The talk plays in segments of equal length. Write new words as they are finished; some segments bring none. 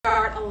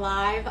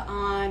live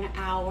on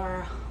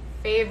our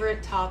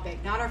favorite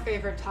topic. Not our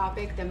favorite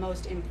topic, the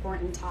most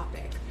important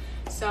topic.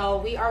 So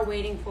we are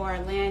waiting for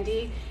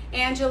Landy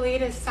Angeli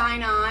to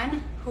sign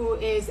on, who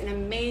is an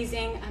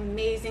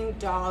amazing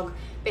dog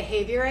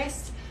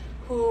behaviorist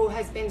who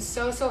has been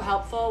so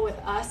helpful with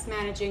us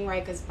managing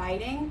Rika's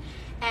biting.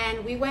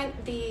 And we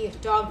went the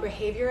dog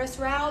behaviorist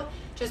route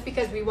just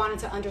because we wanted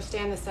to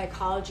understand the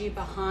psychology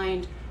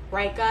behind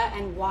Rika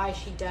and why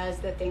she does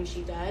the things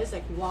she does,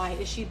 like why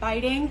is she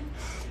biting,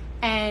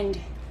 and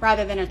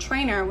rather than a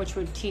trainer which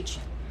would teach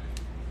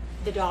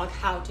the dog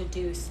how to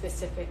do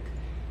specific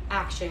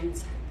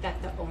actions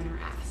that the owner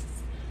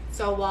asks.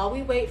 So while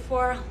we wait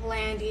for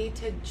Landy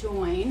to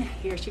join,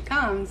 here she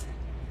comes.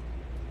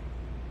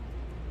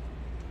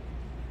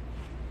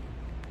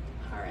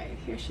 All right,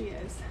 here she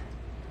is,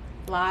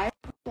 live.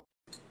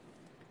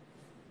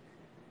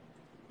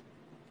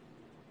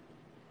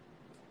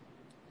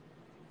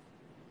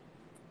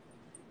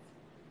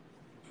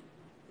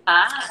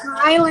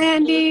 Hi,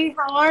 Landy.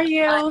 How are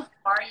you? How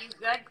are you?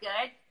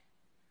 Good.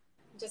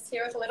 Just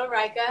here with little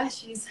Rika.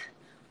 She's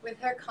with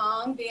her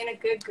Kong, being a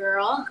good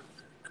girl.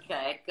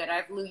 Good. I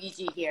have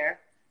Luigi here.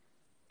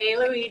 Hey,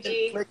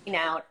 Luigi. Looking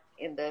out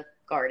in the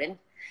garden.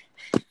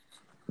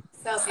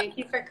 So thank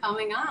you for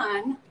coming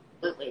on.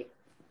 Absolutely.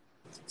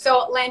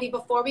 So, Landy,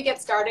 before we get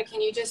started,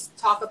 can you just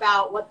talk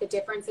about what the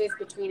difference is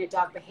between a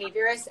dog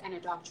behaviorist and a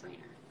dog trainer?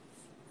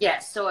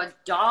 Yes, so a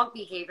dog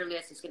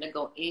behavioralist is going to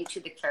go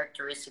into the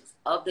characteristics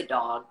of the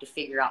dog to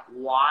figure out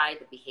why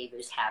the behavior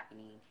is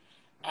happening,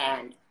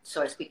 and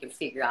so as we can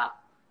figure out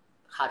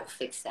how to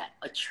fix that.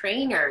 A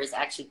trainer is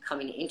actually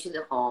coming into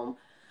the home,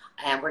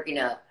 and we're going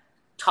to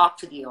talk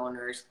to the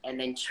owners and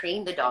then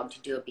train the dog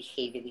to do a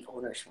behavior the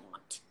owners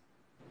want.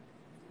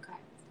 Okay.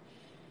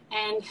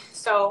 And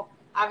so,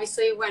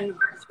 obviously, when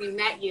we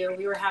met you,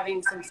 we were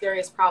having some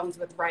serious problems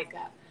with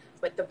Rika,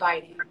 with the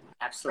biting.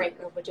 Absolutely.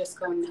 Rika would just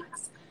go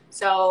nuts.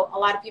 So a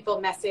lot of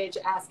people message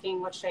asking,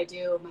 what should I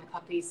do? My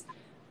puppy's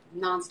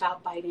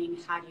nonstop biting.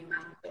 How do you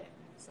manage it?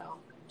 So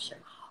sure.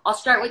 I'll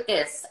start with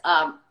this.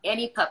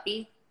 Any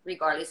puppy,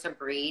 regardless of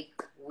breed,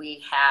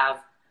 we have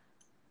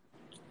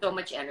so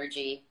much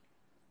energy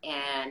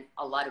and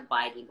a lot of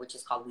biting, which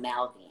is called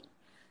mouthing.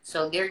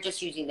 So they're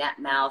just using that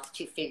mouth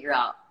to figure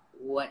out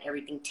what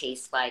everything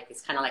tastes like.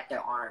 It's kind of like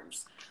their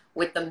arms.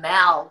 With the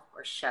Mal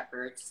or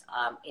shepherds,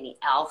 any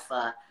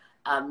alpha,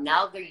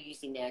 now they're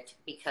using it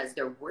because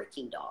they're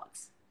working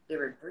dogs. They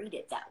were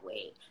breeded that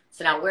way.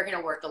 So now we're going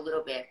to work a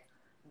little bit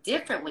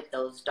different with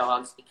those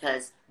dogs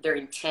because their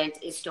intent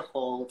is to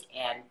hold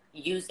and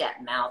use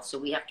that mouth. So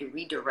we have to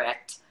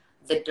redirect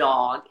the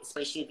dog,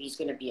 especially if he's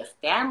going to be a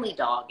family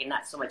dog and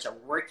not so much a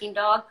working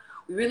dog.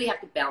 We really have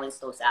to balance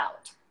those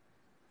out.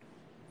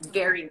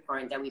 Very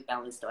important that we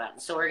balance those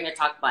out. So we're going to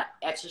talk about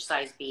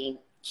exercise being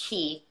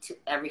key to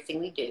everything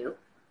we do.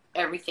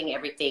 Everything.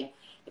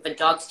 If a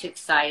dog's too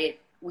excited,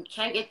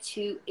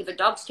 if a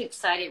dog's too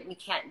excited, we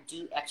can't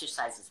do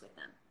exercises with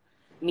them.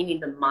 Meaning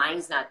the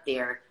mind's not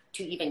there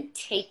to even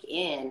take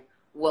in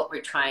what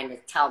we're trying to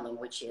tell them,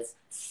 which is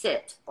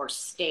sit or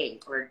stay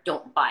or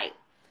don't bite.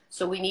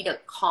 So we need a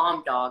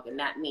calm dog, and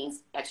that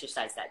means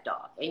exercise that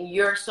dog. And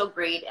you're so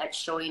great at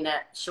showing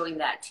that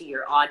to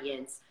your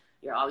audience.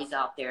 You're always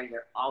out there.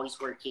 You're always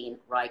working,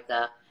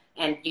 Rika.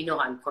 And you know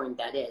how important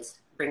that is,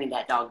 bringing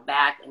that dog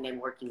back and then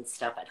working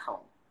stuff at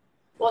home.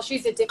 well,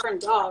 she's a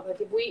different dog. Like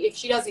if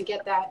she doesn't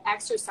get that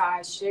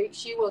exercise,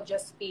 she will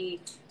just be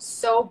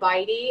so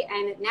bitey.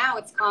 And now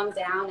it's calmed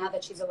down now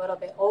that she's a little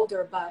bit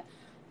older. But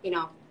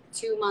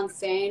 2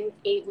 months in,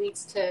 8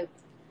 weeks to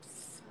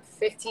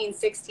 15,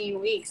 16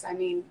 weeks. I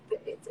mean,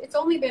 it's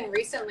only been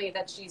recently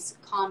that she's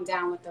calmed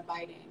down with the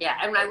biting. Yeah,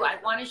 and I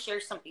want to share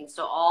something.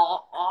 So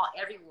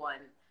everyone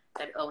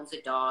that owns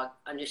a dog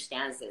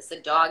understands this.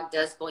 The dog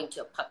does go into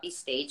a puppy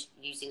stage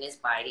using his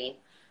biting.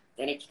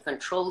 Then it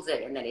controls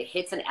it, and then it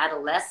hits an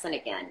adolescent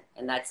again,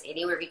 and that's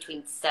anywhere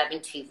between 7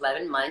 to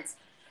 11 months,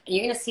 and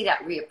you're going to see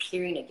that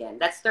reappearing again.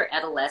 That's their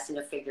adolescent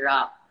to figure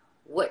out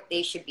what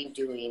they should be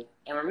doing.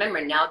 And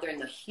remember, now they're in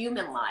the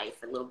human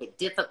life, a little bit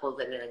difficult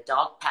than in a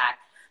dog pack,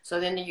 so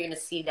then you're going to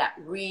see that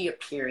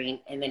reappearing,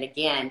 and then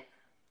again,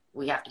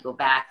 we have to go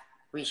back,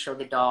 re-show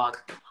the dog.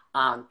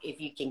 If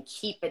you can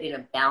keep it in a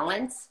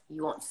balance,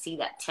 you won't see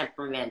that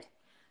temperament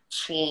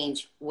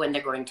change when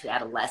they're going to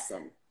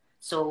adolescent.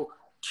 So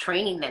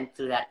training them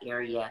through that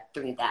area,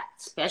 during that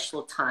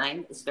special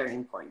time is very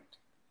important.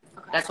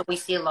 Okay. That's what we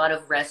see a lot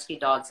of rescue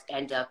dogs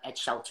end up at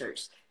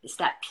shelters. It's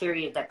that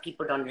period that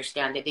people don't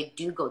understand that they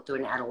do go through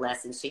an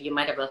adolescence. So you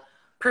might have a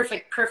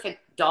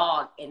perfect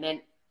dog, and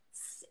then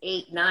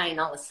 8, 9,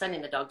 all of a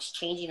sudden the dog's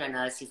changing on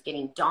us. He's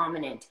getting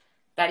dominant.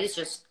 That is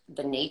just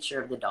the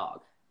nature of the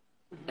dog.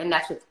 Mm-hmm. And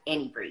that's with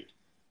any breed.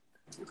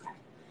 Okay.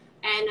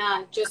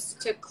 And just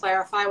to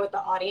clarify with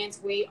the audience,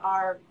 we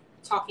are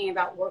talking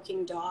about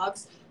working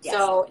dogs. Yes.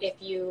 So if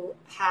you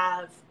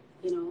have,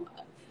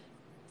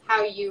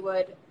 how you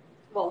would,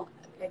 well,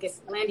 I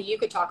guess, Landy, you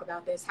could talk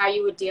about this, how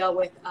you would deal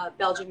with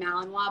Belgian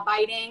Malinois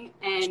biting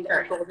and sure.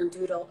 a Golden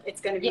Doodle. It's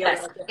going to be a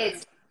little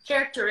different.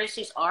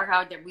 characteristics are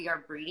how that we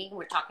are breeding.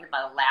 We're talking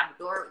about a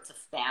Labrador. It's a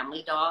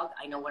family dog.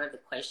 I know one of the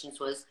questions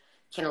was,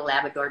 can a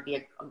Labrador be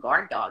a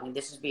guard dog? And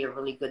this would be a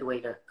really good way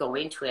to go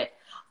into it.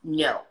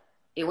 No,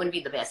 it wouldn't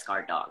be the best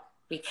guard dog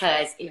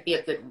because it'd be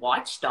a good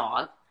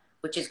watchdog,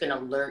 which is going to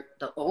alert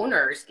the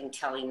owners in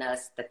telling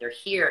us that they're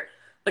here.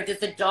 But does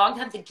the dog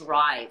have the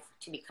drive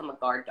to become a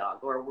guard dog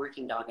or a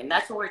working dog? And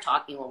that's what we're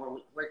talking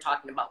when we're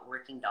talking about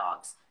working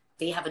dogs.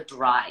 They have a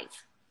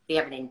drive. They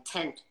have an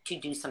intent to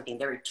do something.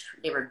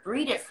 They were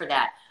breeded for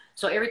that.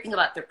 So everything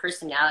about their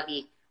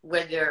personality,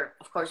 whether,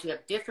 of course, we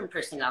have different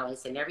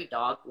personalities in every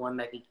dog. One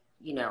might be,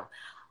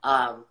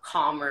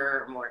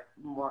 calmer,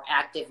 more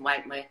active,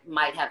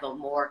 might have a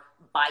more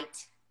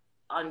bite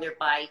on their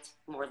bite,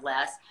 more or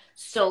less.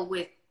 So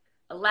with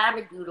a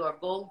Labradoodle or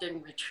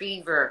Golden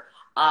Retriever,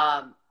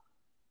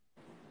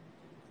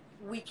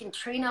 we can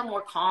train them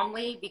more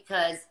calmly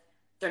because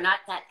they're not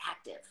that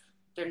active.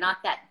 They're not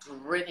that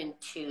driven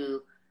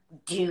to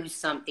do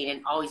something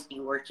and always be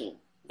working.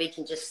 They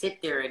can just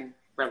sit there and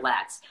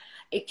relax.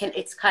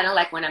 It's kind of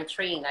like when I'm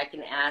training, I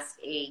can ask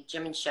a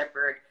German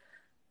Shepherd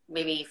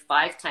maybe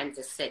 5 times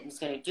to sit and he's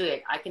going to do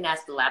it. I can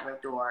ask the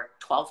Labrador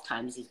 12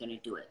 times, he's going to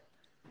do it.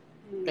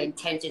 The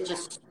intent is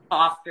just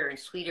softer and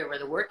sweeter, where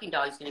the working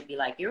dog is going to be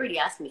like, you already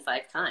asked me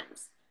 5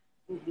 times.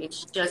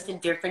 It's just a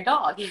different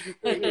dog.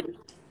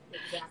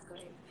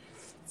 Exactly.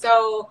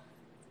 So,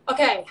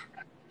 okay,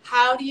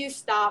 how do you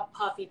stop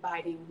puppy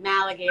biting,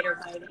 Maligator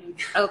biting?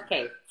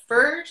 Okay,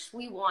 first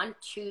we want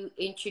to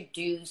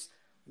introduce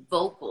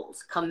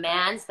vocals,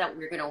 commands that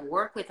we're going to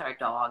work with our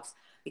dogs,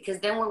 because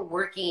then we're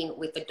working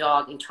with the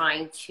dog and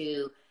trying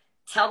to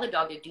tell the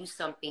dog to do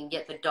something,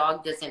 yet the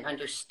dog doesn't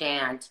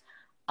understand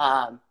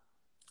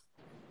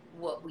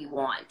what we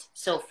want.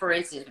 So for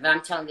instance, if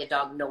I'm telling the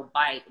dog no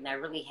bite and I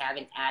really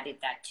haven't added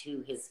that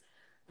to his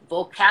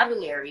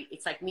vocabulary,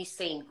 it's like me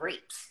saying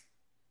grapes.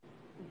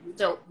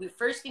 So the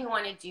first thing we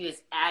want to do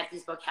is add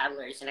these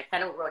vocabularies, and I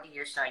kind of wrote it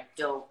here so I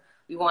don't.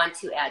 We want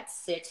to add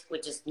sit,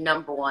 which is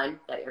number 1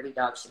 that every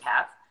dog should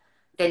have,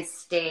 then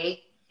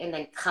stay, and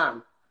then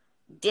come.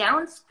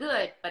 Down's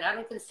good, but I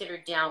don't consider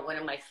down one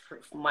of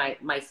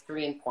my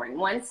 3 important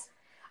ones.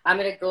 I'm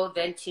going to go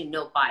then to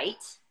no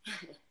bite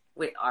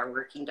with our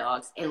working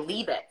dogs and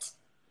leave it,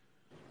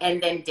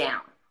 and then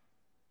down.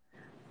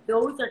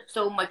 Those are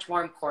so much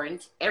more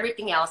important.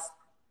 Everything else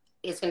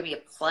is going to be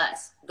a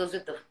plus. Those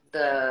are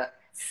the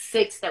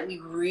 6 that we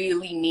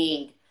really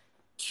need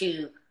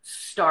to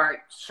start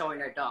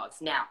showing our dogs.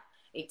 Now,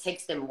 it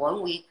takes them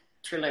 1 week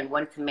to learn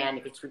one command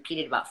if it's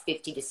repeated about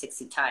 50 to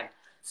 60 times.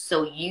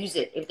 So use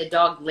it. If the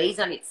dog lays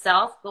on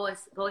itself, go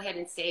ahead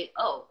and say,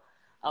 oh,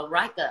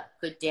 Rika,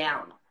 good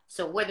down.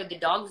 So whether the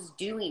dog is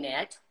doing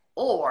it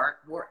or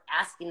we're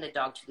asking the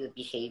dog to do the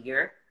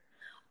behavior,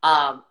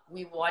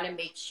 we want to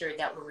make sure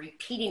that we're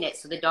repeating it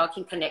so the dog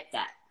can connect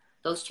that,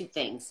 those 2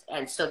 things.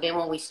 And so then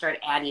when we start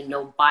adding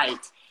no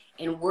bite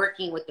and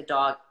working with the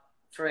dog,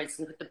 for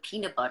instance, with the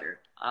peanut butter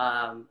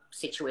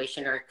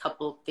situation, or a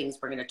couple of things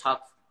we're going to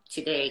talk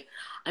today,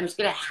 I'm just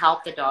going to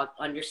help the dog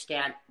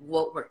understand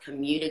what we're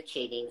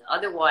communicating.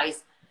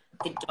 Otherwise,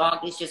 the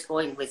dog is just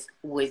going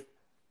with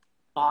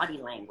body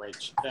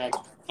language. And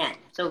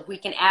so if we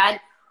can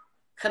add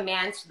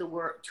commands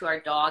to our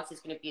dogs,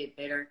 it's going to be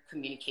a better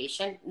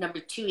communication. Number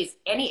 2 is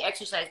any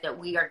exercise that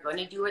we are going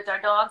to do with our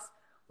dogs,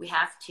 we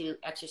have to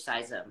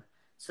exercise them.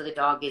 So the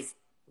dog is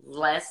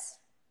less,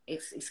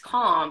 is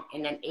calm,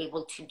 and then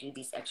able to do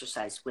these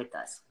exercises with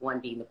us, one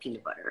being the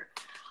peanut butter.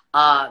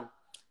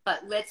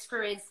 But let's,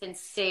 for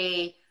instance,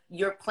 say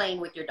you're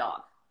playing with your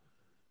dog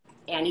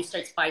and he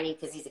starts biting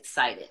because he's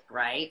excited,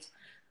 right?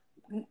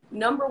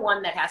 Number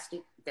 1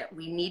 that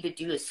we need to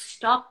do is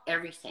stop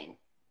everything.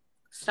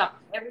 Stop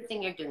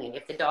everything you're doing.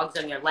 If the dog's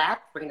on your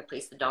lap, we're going to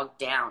place the dog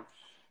down.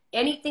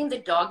 Anything the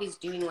dog is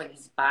doing when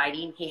he's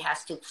biting, he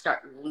has to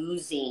start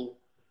losing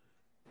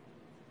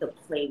the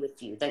play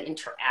with you, the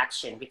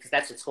interaction, because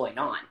that's what's going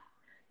on.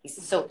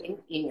 He's so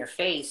in your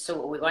face. So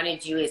what we want to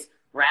do is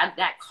grab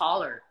that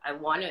collar. I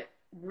want to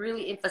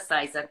really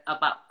emphasize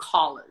about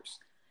collars.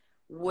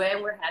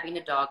 When we're having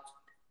a dog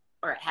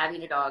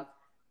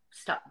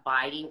stop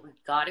biting,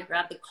 we've got to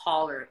grab the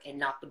collar and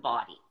not the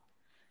body,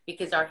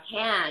 because our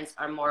hands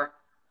are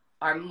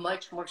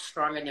much more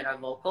stronger than our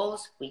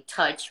vocals. We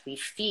touch, we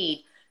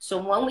feed. So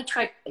when we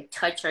try to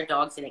touch our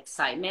dogs in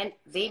excitement,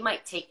 they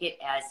might take it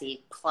as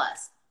a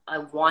plus. I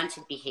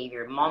wanted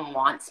behavior. Mom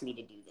wants me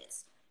to do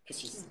this because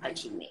she's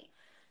touching me.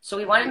 So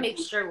we want to make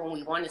sure when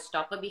we want to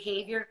stop a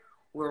behavior,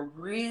 we're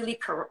really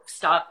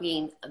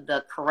stopping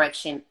the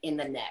correction in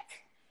the neck.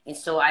 And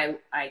so I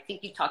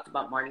think you talked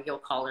about martingale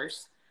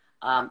collars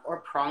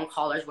or prong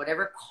collars,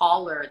 whatever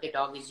collar the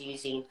dog is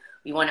using.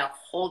 We want to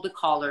hold the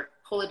collar,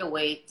 pull it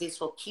away. This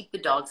will keep the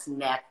dog's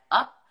neck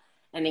up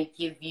and then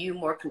give you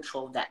more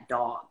control of that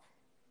dog.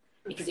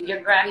 Because if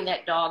you're grabbing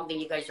that dog, then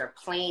you guys are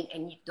playing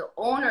and the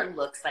owner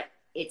looks like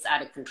it's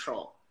out of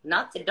control.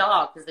 Not the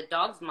dog, because the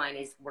dog's mind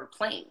is we're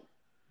playing.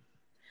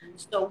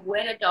 So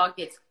when a dog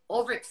gets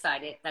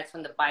overexcited, that's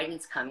when the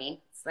biting's coming.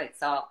 It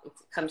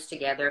comes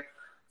together.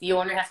 The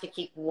owner has to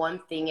keep one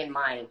thing in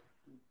mind.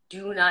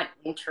 do not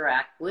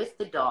interact with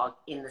the dog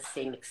in the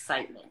same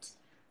excitement.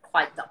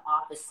 Quite the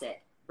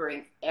opposite.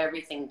 Bring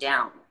everything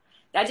down.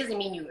 That doesn't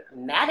mean you're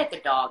mad at the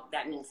dog.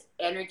 That means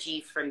energy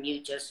from you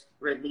just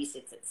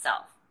releases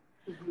itself.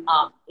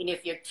 And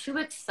if you're too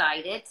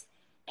excited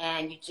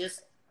and you're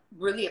just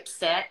really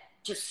upset,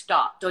 just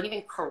stop. Don't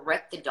even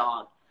correct the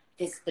dog,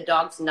 because the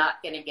dog's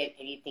not going to get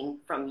anything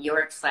from your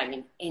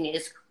excitement, and it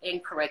is in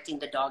correcting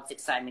the dog's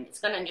excitement. It's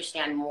going to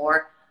understand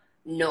more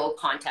no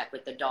contact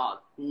with the dog,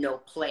 no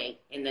play.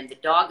 And then the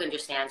dog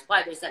understands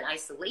why there's an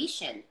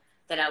isolation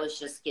that I was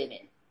just given,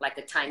 like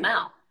a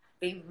timeout.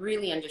 They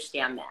really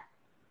understand that.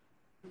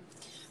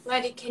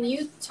 Landy, can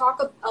you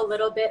talk a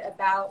little bit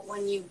about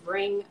when you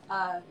bring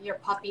your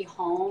puppy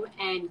home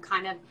and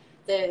kind of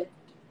the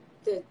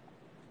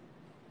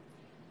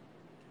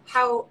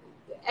how,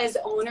 as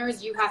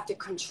owners, you have to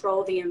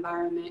control the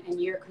environment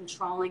and you're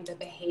controlling the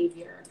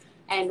behavior,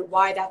 and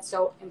why that's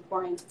so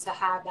important to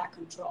have that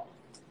control?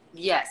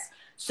 Yes.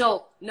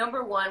 So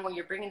number one, when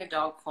you're bringing the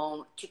dog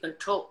home, to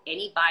control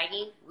any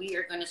biting, we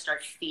are going to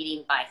start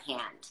feeding by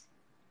hand.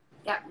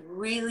 That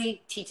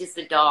really teaches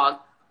the dog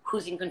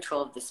who's in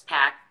control of this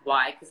pack.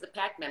 Why? Because the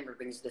pack member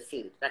brings the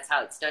food. That's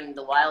how it's done in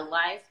the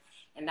wildlife,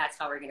 and that's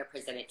how we're going to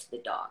present it to the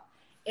dog.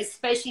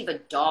 Especially if a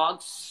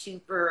dog's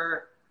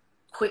super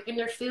quick in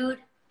their food,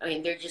 I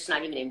mean, they're just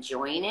not even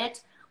enjoying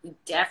it. We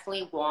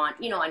definitely want,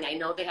 and I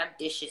know they have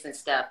dishes and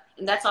stuff,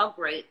 and that's all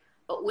great.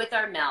 But with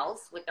our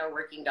mouths, with our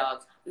working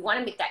dogs, we want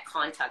to make that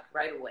contact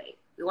right away.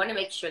 We want to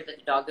make sure that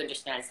the dog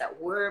understands that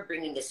we're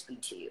bringing this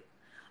food to you.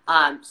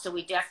 So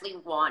we definitely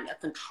want a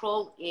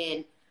control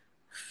in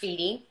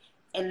feeding,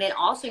 and then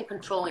also in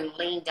controlling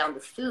laying down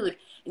the food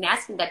and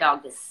asking that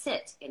dog to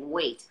sit and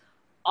wait.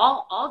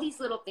 All these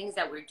little things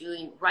that we're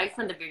doing right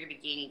from the very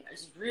beginning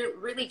is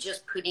really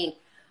just putting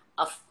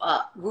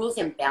rules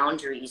and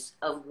boundaries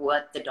of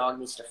what the dog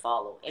needs to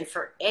follow. And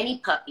for any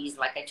puppies,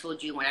 like I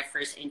told you when I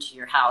first entered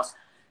your house,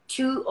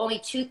 only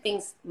two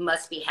things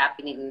must be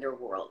happening in their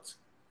world,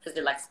 because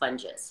they're like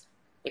sponges.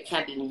 There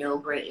can't be no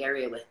gray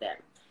area with them.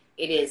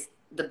 It is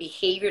the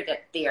behavior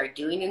that they are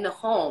doing in the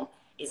home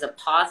is a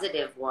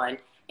positive one,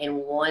 and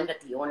one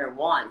that the owner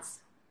wants.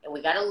 And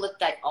we got to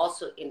look at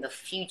also in the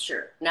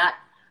future, not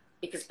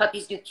because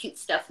puppies do cute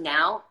stuff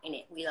now and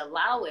we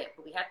allow it,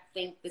 but we have to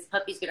think this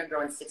puppy's going to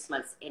grow in 6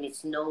 months and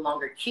it's no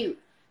longer cute.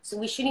 So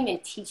we shouldn't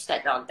even teach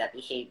that dog that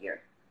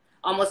behavior.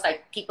 Almost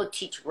like people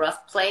teach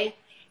rough play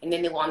and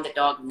then they want the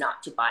dog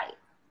not to bite.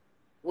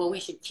 Well, we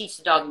should teach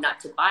the dog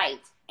not to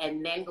bite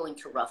and then go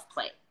into rough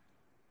play.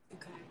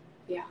 Okay.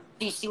 Yeah.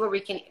 Do you see where we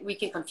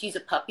can confuse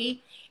a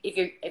puppy?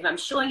 If I'm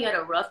showing you how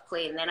to rough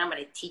play and then I'm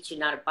going to teach you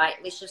not to bite,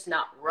 let's just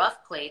not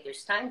rough play.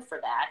 There's time for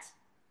that.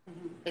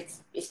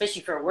 It's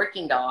especially for a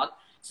working dog.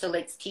 So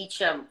let's teach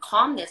them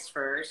calmness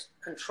first,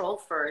 control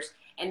first,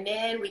 and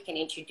then we can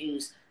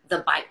introduce the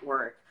bite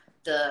work,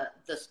 the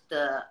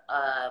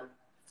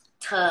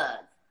tug,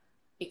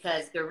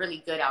 because they're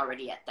really good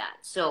already at that.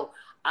 So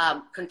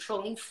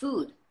controlling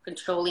food,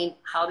 controlling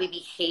how they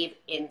behave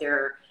in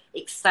their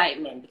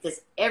excitement,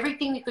 because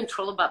everything you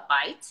control about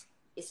bite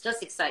is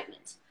just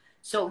excitement.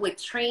 So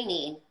with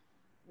training,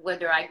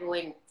 whether I go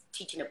in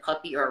teaching a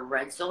puppy or a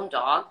red zone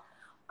dog,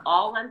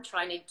 all I'm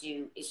trying to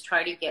do is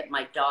try to get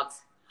my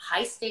dog's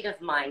high state of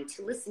mind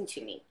to listen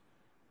to me.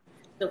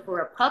 So for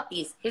a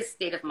puppy, his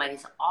state of mind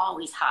is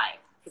always high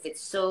because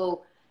it's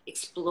so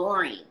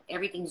exploring.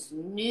 Everything's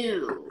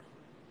new.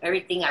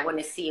 Everything I want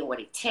to see and what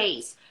it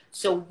tastes.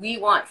 So we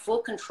want full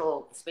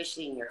control,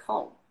 especially in your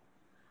home.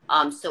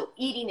 So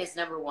eating is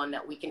number one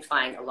that we can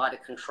find a lot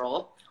of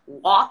control.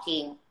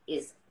 Walking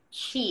is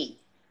key.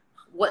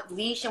 What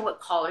leash and what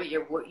collar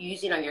you're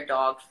using on your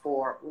dog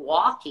for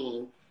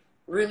walking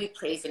really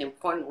plays an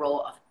important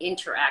role of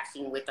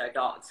interacting with our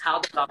dogs. How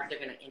the dogs are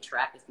going to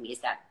interact with me is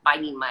that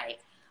biting my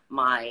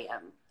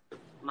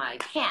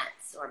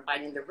pants or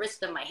biting the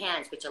wrist of my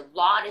hands, which a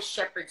lot of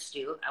shepherds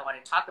do. I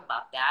want to talk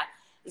about that.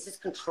 This is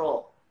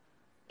control.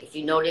 If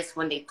you notice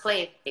when they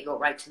play, they go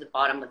right to the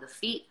bottom of the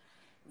feet.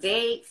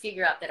 They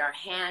figure out that our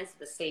hands are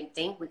the same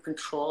thing. We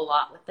control a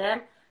lot with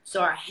them.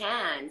 So our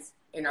hands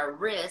and our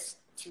wrists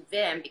to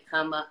them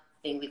become a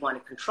thing we want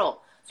to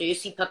control. So you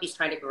see puppies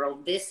trying to grow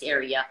this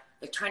area.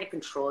 They're trying to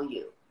control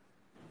you.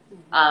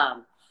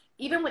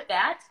 Even with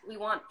that, we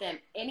want them,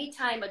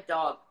 anytime a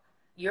dog,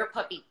 your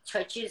puppy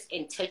touches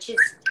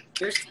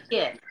your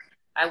skin,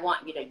 I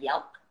want you to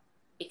yelp,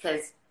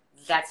 because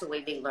that's the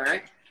way they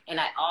learn. And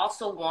I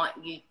also want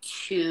you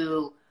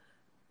to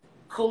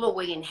pull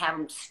away and have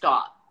them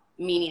stop.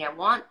 Meaning I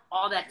want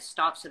all that to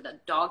stop so the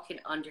dog can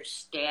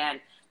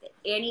understand that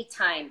any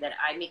time that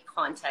I make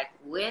contact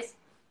with,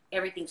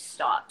 everything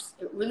stops.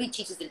 It really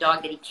teaches the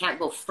dog that he can't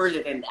go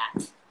further than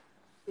that.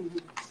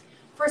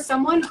 For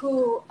someone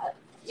who,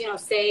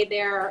 say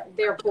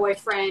their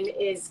boyfriend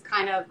is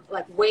kind of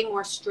like way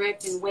more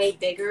strict and way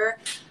bigger,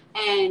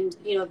 and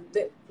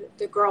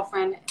the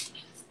girlfriend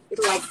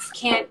like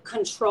can't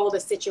control the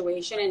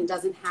situation and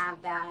doesn't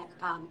have that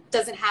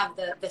doesn't have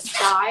the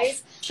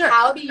size. Sure.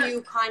 How do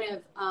you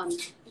kind of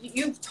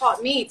you've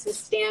taught me to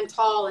stand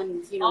tall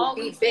and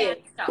Always be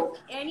big.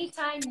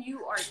 Anytime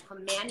you are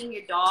commanding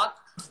your dog,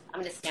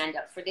 I'm going to stand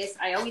up for this.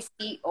 I always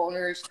see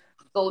owners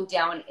go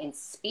down and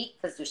speak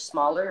because they're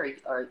smaller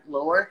or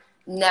lower.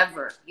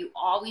 Never. You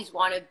always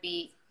want to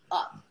be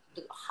up.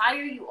 The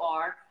higher you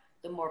are,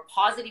 the more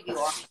positive you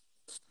are,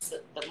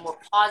 the more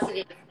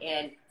positive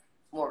and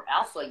more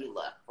alpha you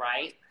look,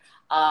 right?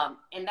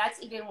 And that's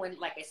even when,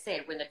 like I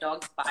said, when the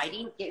dog's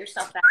biting, get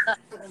yourself back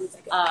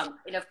up.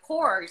 And of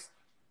course,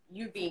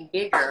 you being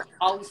bigger,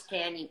 always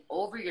standing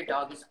over your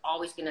dog is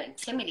always going to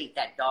intimidate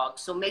that dog.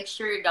 So make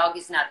sure your dog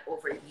is not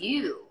over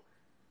you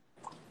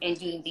and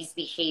doing these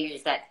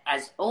behaviors that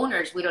as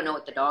owners, we don't know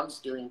what the dog's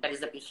doing. But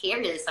as a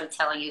behaviorist, I'm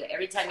telling you that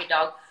every time your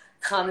dog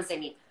comes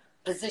and he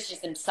positions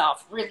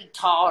himself really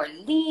tall or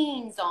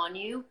leans on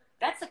you,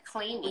 that's a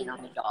claiming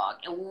on the dog.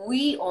 And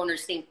we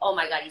owners think, oh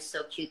my God, he's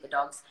so cute. The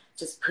dog's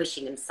just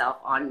pushing himself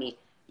on me.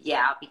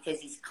 Yeah,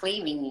 because he's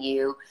claiming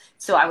you.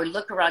 So I would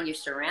look around your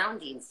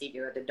surroundings. Did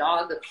the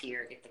dog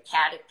appear? Did the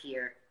cat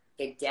appear?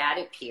 Did dad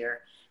appear?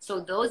 So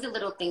those are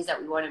little things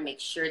that we want to make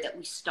sure that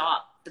we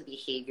stop the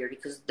behavior,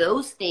 because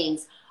those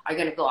things are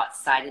going to go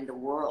outside in the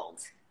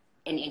world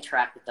and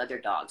interact with other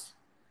dogs.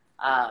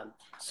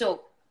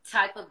 So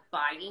type of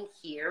biting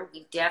here,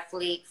 we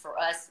definitely, for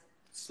us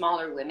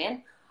smaller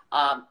women,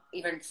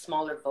 even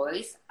smaller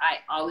boys, I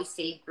always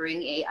say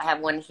bring I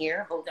have one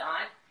here, hold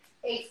on,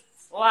 a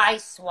fly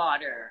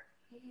swatter.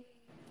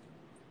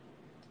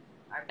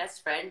 Our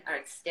best friend, our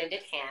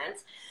extended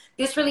hands.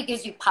 This really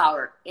gives you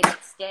power in the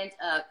extent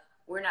of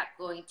we're not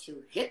going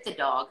to hit the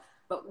dog,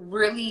 but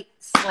really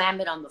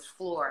slam it on the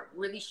floor,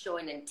 really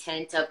showing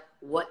intent of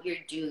what you're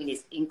doing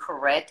is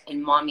incorrect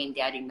and mommy and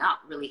daddy not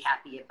really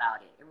happy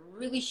about it. It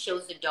really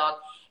shows the dog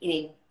in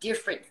a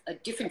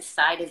different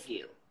side of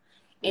you.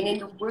 And in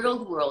the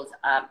world,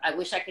 I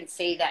wish I could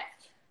say that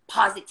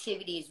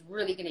positivity is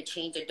really going to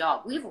change a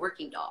dog. We have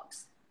working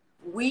dogs.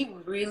 We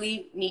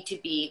really need to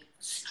be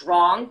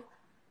strong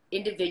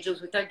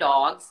individuals with our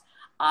dogs.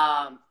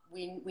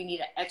 We need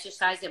to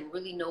exercise and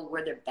really know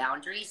where their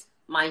boundaries.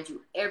 Mind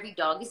you, every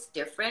dog is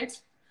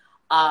different.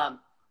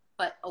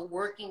 But a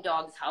working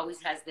dog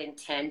always has the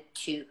intent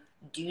to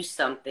do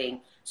something.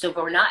 So if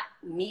we're not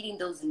meeting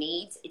those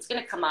needs, it's going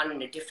to come out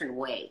in a different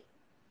way.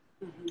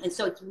 Mm-hmm. And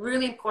so it's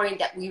really important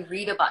that we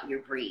read about your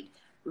breed,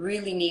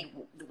 really need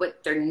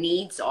what their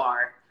needs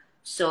are.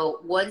 So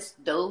once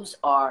those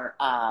are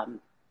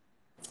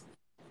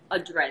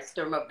addressed,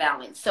 they're more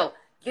balanced. So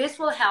this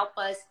will help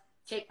us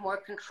take more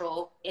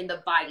control in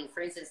the biting.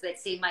 For instance,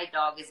 let's say my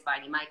dog is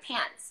biting my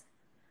pants.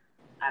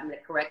 I'm going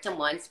to correct him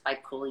once by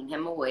pulling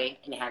him away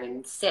and having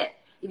him sit.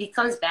 If he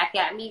comes back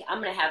at me,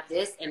 I'm going to have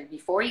this, and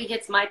before he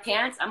hits my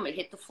pants, I'm going to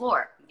hit the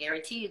floor. I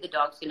guarantee you the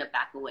dog's going to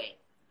back away.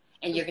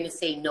 And you're going to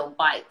say no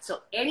bite. So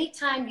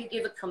anytime you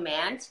give a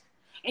command,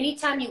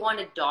 anytime you want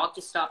a dog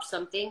to stop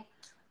something,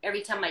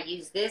 every time I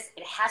use this,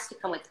 it has to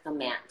come with a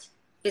command.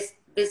 This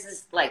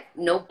is like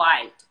no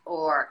bite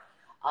or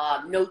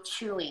no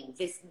chewing.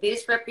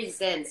 This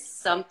represents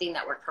something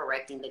that we're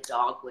correcting the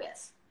dog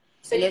with.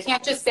 So you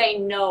can't just say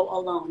no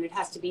alone. It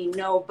has to be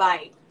no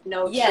bite,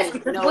 no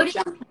chewing, no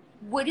jumping.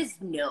 What is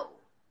no?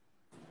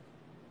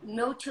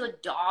 No to a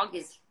dog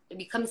it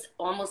becomes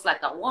almost like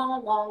a wah,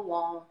 wah,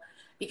 wah.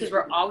 Because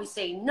we're always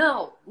saying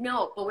no,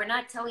 but we're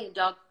not telling the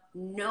dog,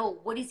 no,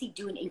 what is he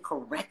doing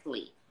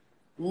incorrectly?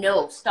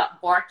 No,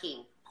 stop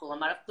barking, pull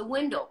him out of the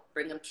window,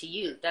 bring him to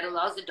you. That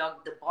allows the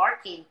dog, the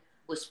barking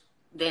was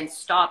then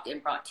stopped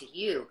and brought to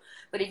you.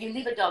 But if you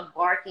leave a dog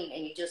barking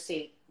and you just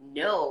say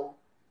no,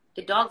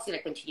 the dog's going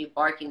to continue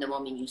barking the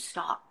moment you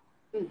stop.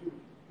 Mm-hmm.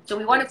 So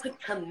we want to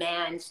put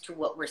commands to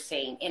what we're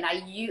saying. And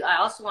I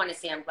also want to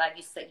say, I'm glad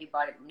you said you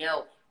brought it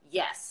no,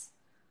 yes.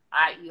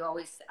 I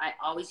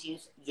always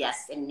use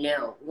yes and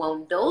no.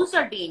 When those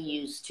are being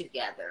used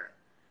together,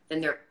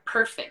 then they're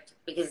perfect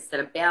because it's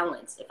a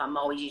balance. If I'm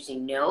always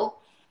using no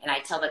and I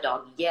tell the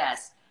dog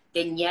yes,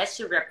 then yes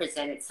should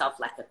represent itself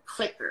like a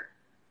clicker.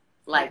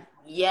 Like,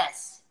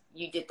 yes,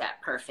 you did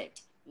that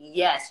perfect.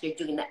 Yes, you're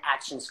doing the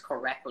actions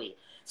correctly.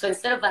 So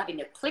instead of having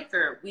a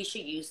clicker, we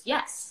should use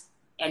yes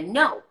and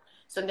no.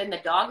 So then the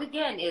dog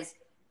again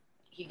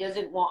he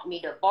doesn't want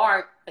me to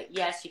bark, but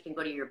yes, you can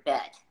go to your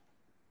bed.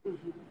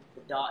 Mm-hmm.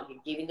 The dog, you're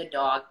giving the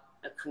dog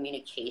a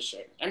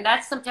communication. And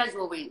that's sometimes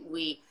where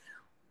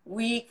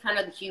we kind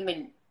of the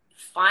human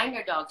find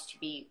our dogs to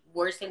be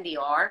worse than they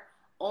are,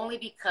 only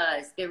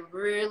because they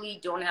really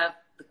don't have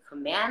the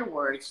command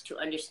words to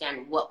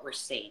understand what we're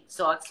saying.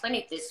 So I'll explain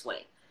it this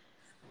way.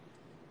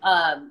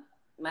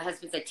 My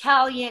husband's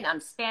Italian, I'm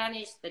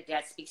Spanish, the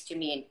dad speaks to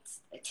me in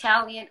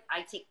Italian.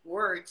 I take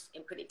words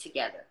and put it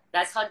together.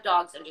 That's how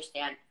dogs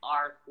understand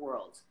our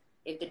world.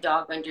 If the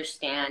dog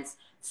understands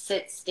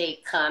sit, stay,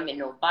 come, and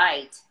no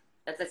bite,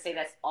 let's say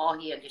that's all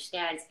he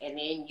understands, and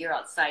then you're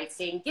outside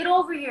saying, get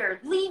over here,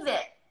 leave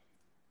it.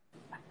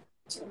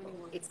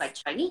 It's like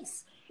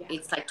Chinese. Yeah.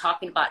 It's like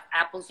talking about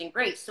apples and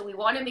grapes. So we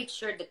want to make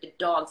sure that the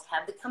dogs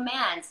have the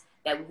commands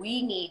that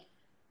we need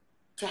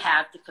to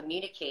have to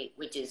communicate,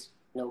 which is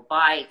no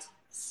bite,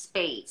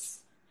 space.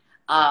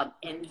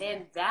 And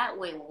then that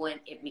way, when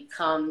it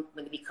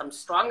becomes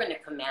stronger in the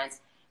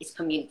commands, it's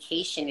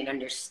communication and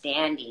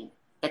understanding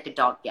that the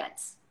dog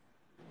gets.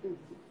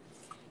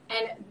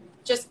 And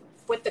just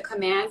with the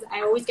commands,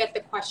 I always get the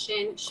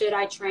question, should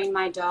I train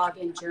my dog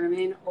in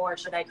German or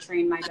should I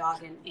train my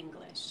dog in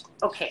English?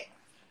 Okay.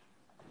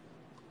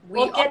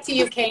 We'll get to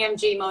you,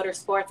 KMG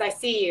Motorsports. I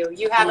see you.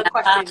 You have a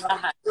question.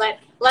 Let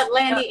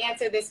Landy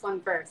answer this one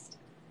first.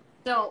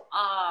 So,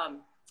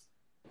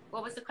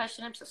 what was the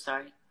question? I'm so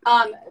sorry.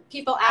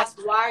 People ask,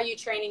 why are you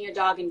training your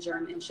dog in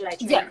German? Should I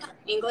train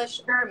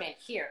English? German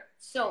here.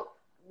 So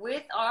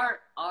with our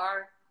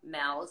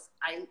mouths,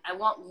 I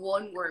want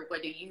one word,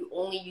 whether you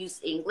only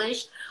use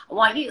English. I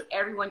want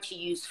everyone to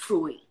use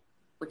fui,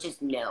 which is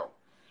no.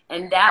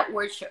 And that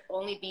word should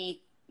only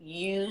be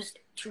used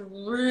to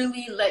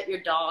really let your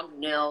dog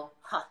know,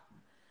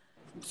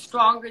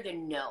 stronger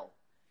than no.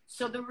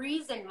 So the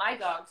reason my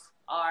dogs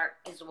are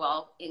as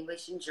well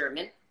English and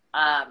German,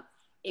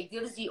 it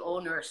gives the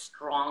owner a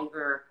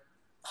stronger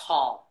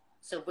call.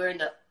 So we're in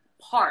the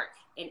park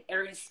and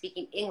everybody's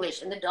speaking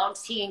English and the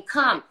dog's he and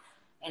come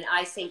and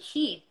I say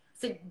he,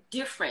 it's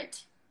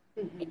different.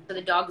 Mm-hmm. So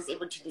the dog is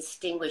able to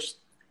distinguish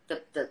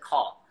the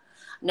call.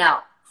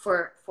 Now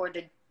for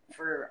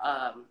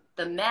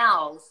the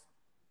mouths,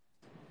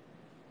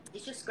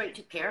 it's just great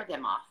to pair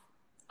them off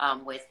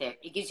with it.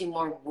 It gives you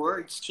more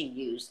words to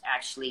use,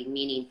 actually,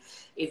 meaning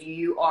if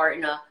you are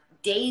in a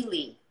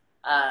daily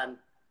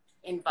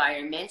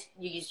environment,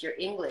 you use your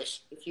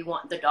English. If you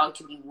want the dog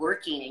to be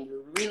working and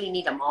you really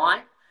need them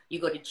on, you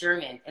go to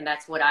German, and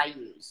that's what I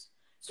use.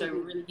 So it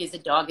really gives the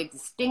dog a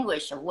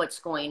distinguish of what's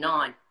going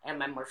on.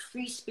 Am I more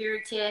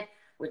free-spirited?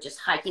 We're just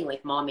hiking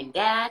with mom and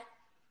dad,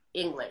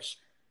 English.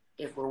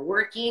 If we're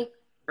working,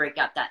 break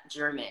out that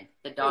German.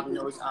 The dog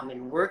knows I'm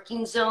in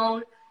working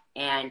zone,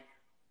 and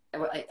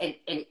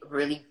it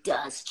really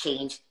does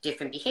change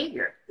different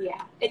behavior.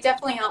 Yeah, it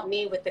definitely helped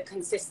me with the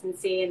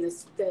consistency and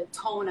the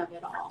tone of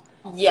it all.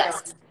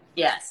 Yes, so,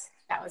 yes.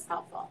 That was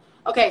helpful.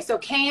 Okay, so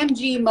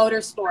KMG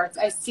Motorsports,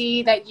 I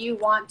see that you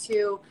want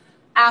to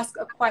ask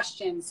a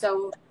question.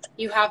 So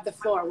you have the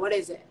floor. What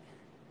is it?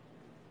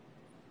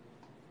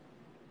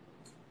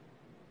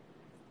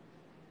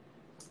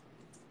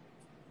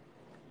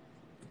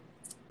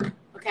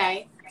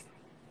 Okay.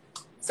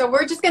 So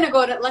we're just going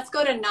to let's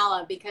go to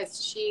Nala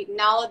because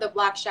Nala the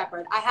Black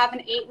Shepherd. I have an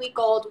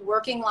 8-week-old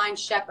working line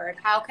shepherd.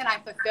 How can I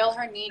fulfill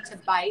her need to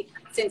bite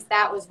since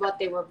that was what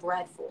they were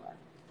bred for?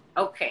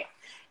 Okay.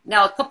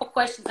 Now, a couple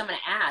questions I'm going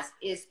to ask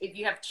is if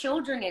you have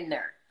children in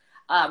there,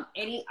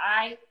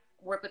 I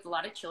work with a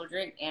lot of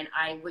children, and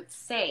I would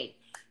say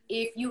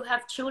if you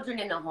have children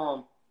in the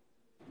home,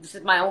 this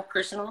is my own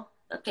personal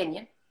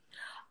opinion,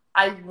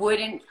 I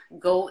wouldn't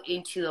go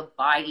into a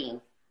biting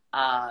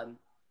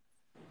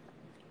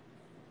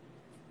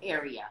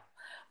area,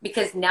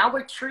 because now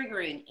we're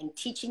triggering and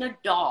teaching a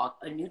dog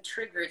a new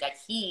trigger that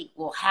he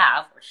will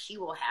have or she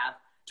will have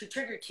to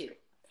trigger to.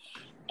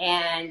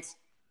 And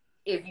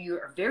if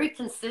you're very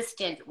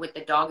consistent with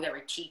the dog that we're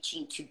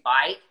teaching to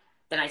bite,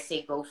 then I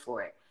say go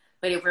for it.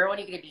 But if we're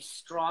only going to be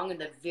strong in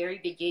the very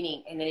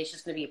beginning and then it's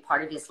just going to be a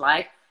part of his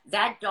life,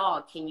 that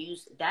dog can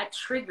use that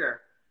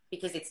trigger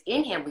because it's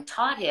in him. We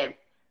taught him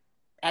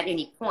at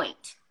any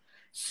point.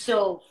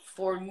 So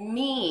for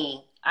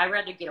me, I'd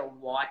rather get a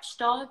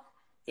watchdog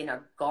than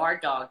a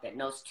guard dog that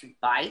knows to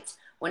bite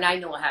when I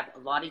know I have a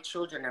lot of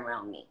children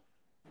around me.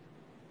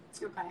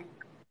 Okay.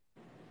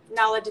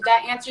 Nala, did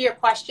that answer your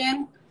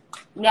question?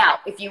 Now,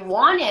 if you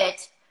want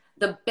it,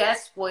 the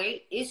best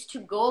way is to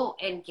go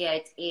and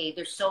get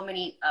there's so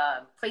many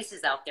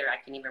places out there, I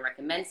can even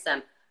recommend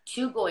some,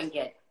 to go and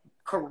get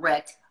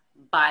correct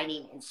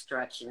biting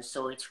instructions.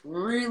 So it's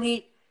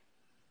really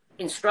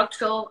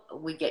instructional.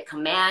 We get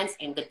commands,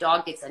 and the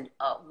dog gets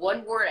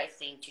one word, I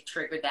think, to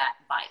trigger that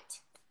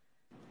bite.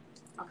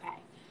 Okay.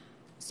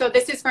 So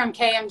this is from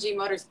KMG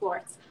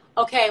Motorsports.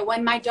 Okay,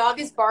 when my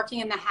dog is barking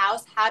in the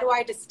house, how do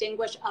I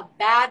distinguish a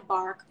bad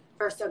bark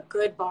versus a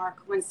good bark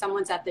when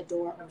someone's at the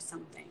door or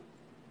something?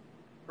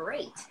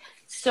 Great.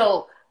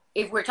 So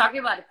if we're talking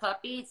about a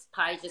puppy, it's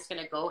probably just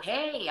going to go,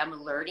 hey, I'm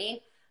alerting.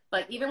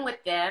 But even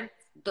with them,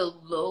 the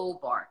low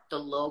bark, the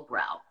low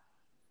growl.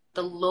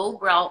 The low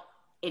growl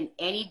in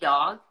any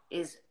dog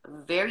is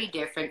very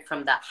different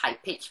from the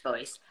high-pitched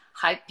voice.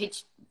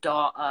 High-pitched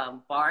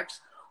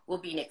barks will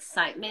be an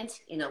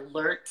excitement, an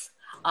alert.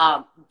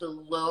 The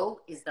low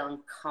is the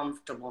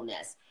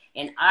uncomfortableness.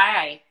 And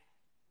I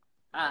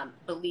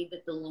believe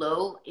that the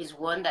low is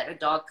one that a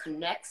dog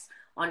connects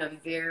on a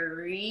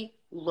very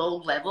low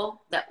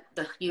level that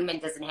the human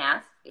doesn't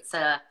have.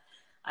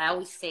 I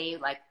always say,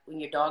 like, when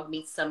your dog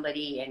meets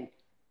somebody and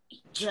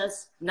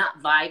just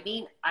not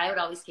vibing, I would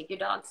always take your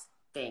dog's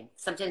thing.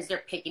 Sometimes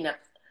they're picking up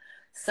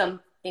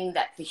something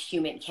that the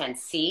human can't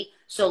see.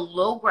 So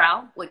low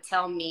growl would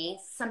tell me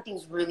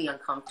something's really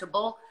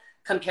uncomfortable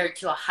compared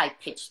to a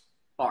high-pitched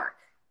bark.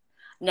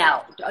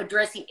 Now,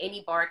 addressing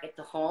any bark at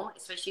the home,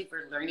 especially if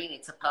we're learning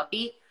it's a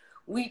puppy,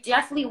 We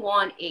definitely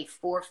want a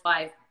 4 or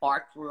 5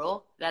 bark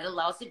rule that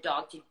allows the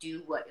dog to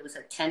do what it was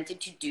intended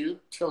to do,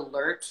 to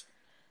alert.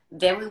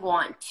 Then we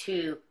want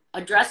to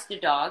address the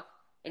dog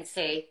and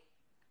say,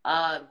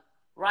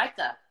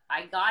 Rika,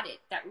 I got it.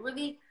 That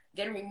really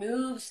then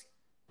removes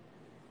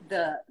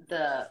the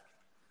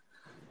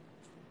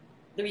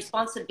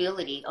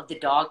responsibility of the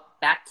dog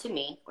back to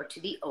me or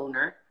to the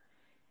owner,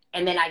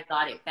 and then I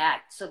got it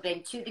back. So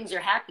then 2 things are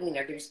happening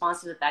there. The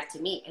responsibility back to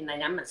me, and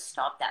then I'm going to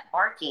stop that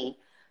barking,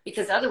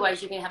 because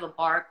otherwise you're going to have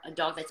a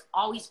dog that's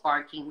always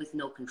barking with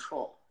no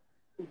control.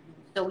 Mm-hmm.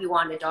 So we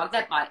want a dog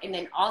that barks, and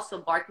then also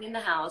barking in the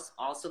house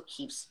also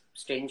keeps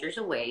strangers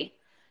away.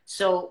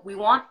 So we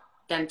want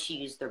them to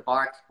use their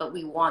bark, but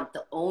we want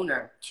the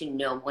owner to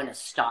know when to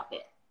stop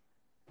it.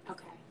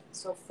 Okay,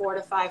 so 4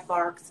 to 5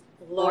 barks,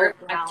 low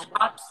growl.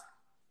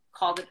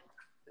 Call the,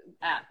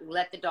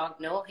 let the dog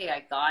know, hey,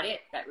 I got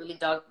it. That really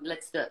dog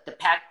lets the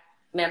pack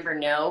member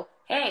know,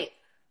 hey,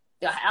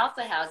 the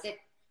alpha has it,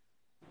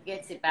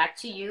 gets it back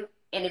to you.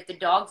 And if the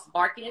dog's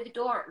barking at the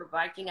door or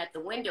barking at the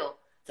window,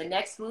 the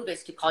next move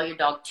is to call your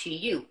dog to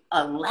you,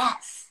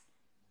 unless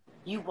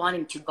you want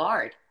him to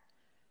guard.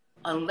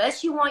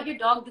 Unless you want your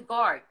dog to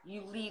guard,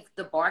 you leave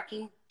the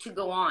barking to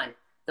go on.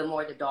 The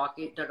more the dog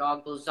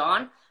goes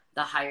on,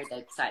 the higher the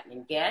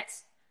excitement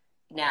gets.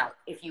 Now,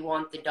 if you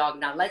want the dog,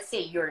 now let's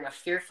say you're in a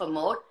fearful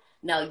mode,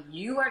 now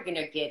you are going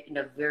to get in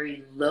a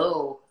very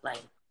low,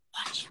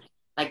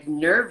 like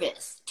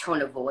nervous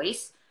tone of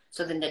voice.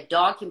 So then the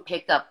dog can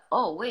pick up,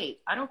 oh, wait,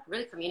 I don't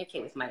really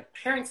communicate with my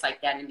parents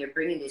like that, and they're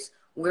bringing this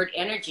weird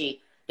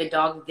energy. The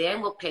dog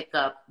then will pick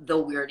up the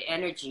weird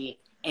energy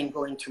and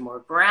go into more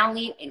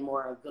growling and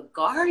more of a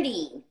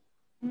guarding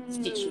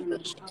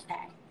situation.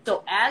 Okay.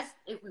 So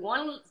if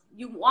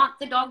you want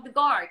the dog to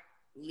guard,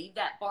 leave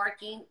that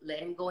barking, let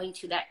him go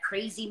into that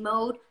crazy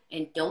mode,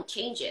 and don't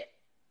change it,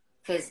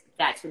 because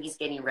that's what he's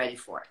getting ready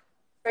for.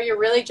 So you're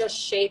really just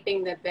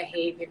shaping the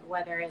behavior,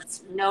 whether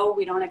it's no,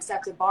 we don't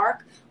accept a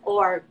bark,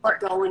 or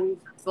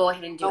go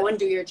ahead and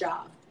do your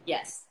job.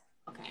 Yes.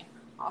 Okay,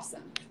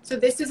 awesome. So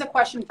this is a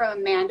question from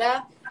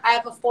Amanda. I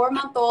have a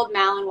 4-month-old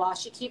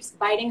Malinois. She keeps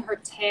biting her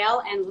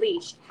tail and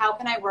leash. How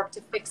can I work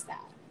to fix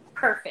that?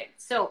 Perfect.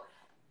 So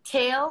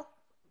tail,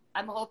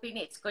 I'm hoping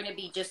it's going to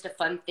be just a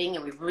fun thing,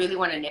 and we really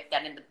want to nip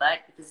that in the bud,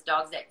 because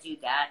dogs that do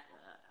that,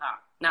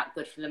 not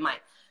good for the mind.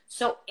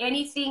 So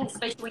anything,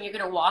 especially when you're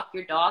going to walk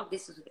your dog,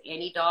 this is with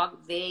any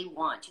dog, they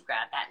want to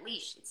grab that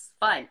leash. It's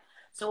fun.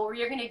 So what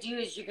you're going to do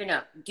is you're going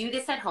to do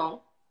this at home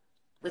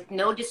with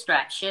no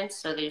distractions.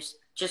 So there's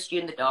just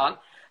you and the dog.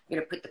 You're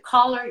going to put the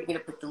collar, you're going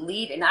to put the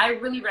lead, and I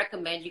really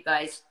recommend you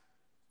guys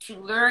to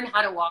learn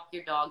how to walk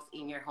your dogs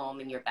in your home,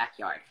 in your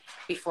backyard,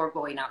 before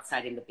going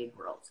outside in the big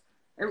world.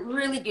 It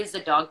really gives the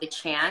dog the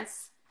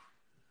chance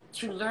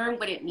to learn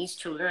what it needs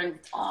to learn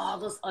with all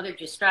those other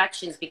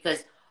distractions,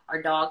 because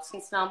our dogs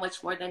can smell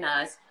much more than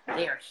us.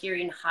 They are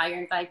hearing higher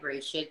in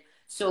vibration.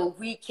 So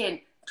we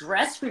can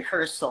dress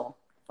rehearsal,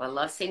 I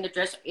love saying the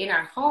dress, in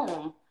our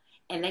home,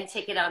 and then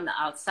take it out on the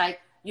outside.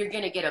 You're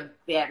going to get a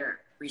better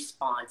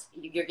response.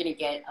 You're going to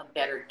get a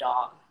better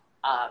dog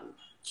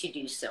to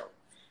do so.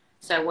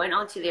 So I went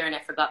on to there and I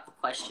forgot the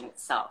question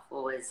itself.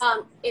 What was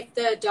if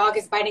the dog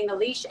is biting the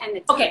leash and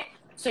the okay,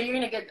 so you're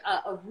going to get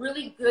a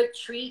really good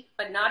treat,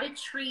 but not a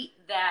treat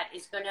that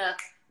is going to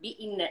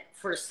be eaten it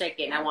for a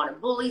second. I want a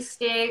bully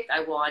stick.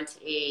 I want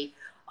a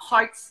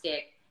heart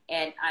stick,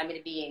 and I'm going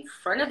to be in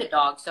front of the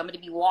dog. So I'm going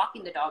to be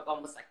walking the dog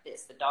almost like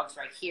this. The dog's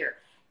right here.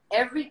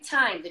 Every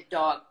time the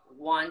dog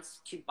wants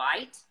to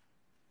bite,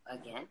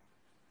 again,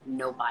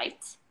 no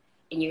bite,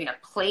 and you're going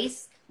to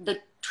place the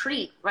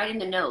treat right in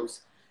the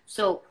nose.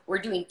 So we're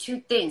doing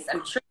 2 things.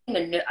 I'm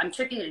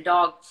tricking the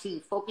dog to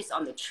focus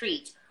on the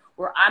treat,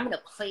 where I'm going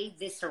to play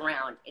this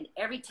around. And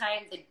every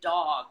time the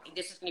dog, and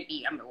this is going to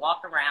be, I'm going to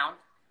walk around,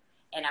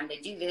 and I'm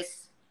going to do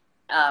this.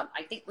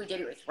 I think we did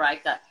it with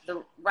Rika.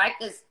 The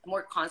Rika's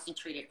more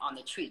concentrated on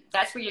the treat.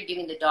 That's where you're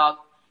giving the dog,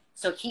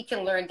 so he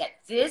can learn that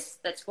this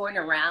that's going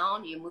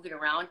around, you're moving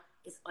around,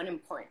 is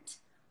unimportant.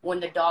 When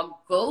the dog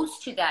goes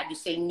to that, you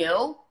say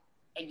no,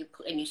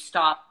 and you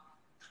stop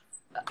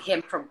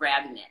him from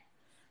grabbing it.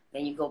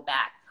 Then you go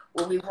back.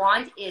 What we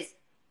want is,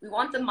 we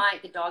want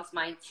the dog's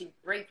mind to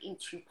break in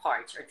 2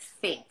 parts, or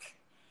think.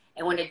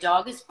 And when a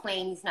dog is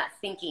playing, he's not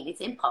thinking,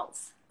 it's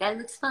impulse. That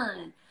looks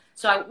fun.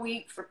 So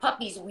for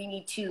puppies, we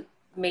need to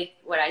make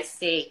what I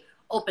say,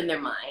 open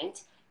their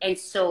mind. And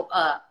so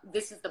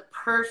this is the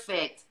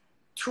perfect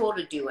tool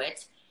to do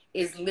it,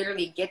 is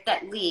literally get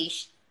that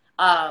leash.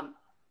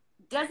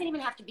 Doesn't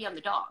even have to be on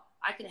the dog.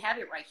 I can have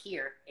it right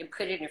here and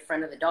put it in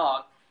front of the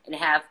dog and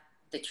have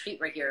the treat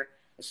right here.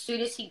 As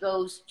soon as he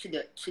goes to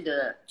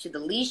the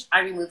leash, I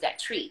remove that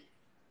treat.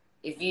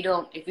 If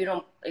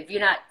you're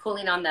not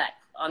pulling on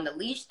the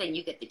leash, then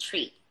you get the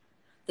treat.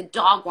 The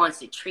dog wants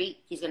the treat.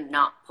 He's going to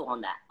not pull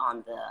on that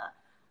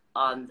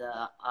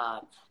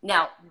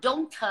now,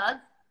 don't tug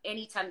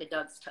anytime the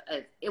dog's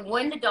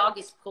when the dog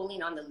is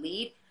pulling on the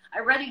lead.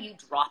 I'd rather you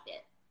drop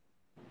it.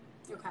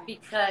 Okay.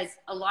 Because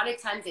a lot of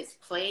times it's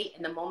play,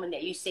 and the moment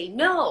that you say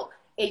no,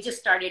 it just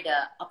started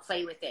a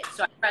play with it.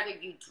 So I'd rather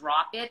you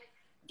drop it,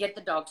 get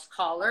the dog's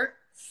collar,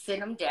 sit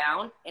them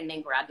down, and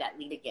then grab that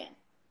lead again.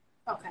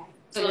 Okay.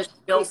 So there's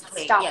no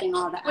play. Stopping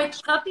all that.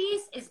 With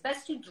puppies, it's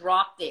best to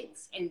drop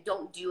things and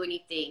don't do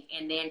anything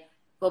and then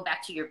go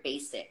back to your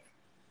basic.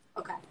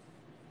 Okay.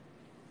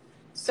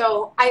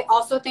 So I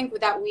also think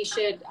that we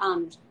should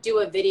do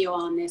a video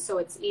on this so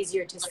it's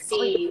easier to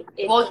see.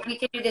 Well, we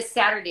can do this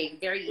Saturday.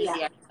 Very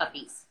easy at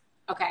puppies.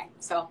 Okay,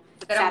 so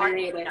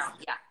Saturday it is.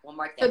 Yeah, we'll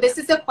mark that. So this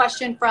is a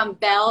question from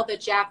Belle, the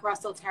Jack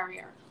Russell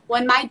Terrier.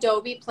 When my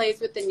Dobie plays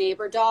with the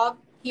neighbor dog,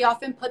 he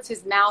often puts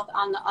his mouth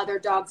on the other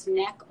dog's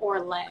neck or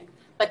leg,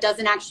 but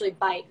doesn't actually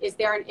bite. Is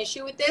there an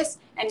issue with this?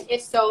 And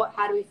if so,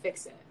 how do we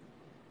fix it?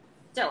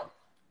 So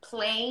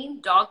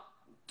playing, dog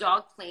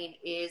playing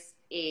is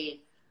a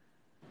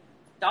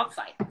dog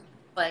fight,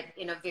 but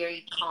in a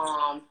very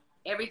calm,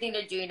 everything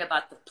they're doing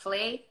about the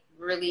play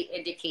really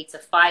indicates a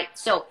fight.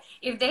 So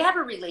if they have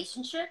a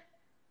relationship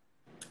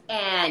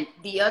and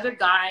the other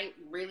guy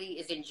really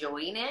is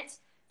enjoying it,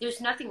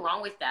 there's nothing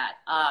wrong with that.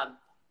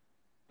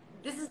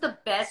 This is the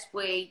best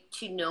way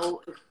to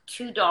know if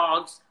two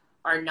dogs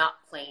are not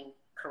playing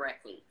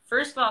correctly.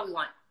 First of all, we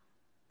want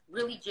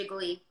really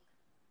jiggly,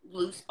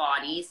 loose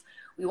bodies.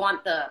 We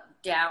want the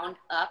down,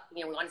 up.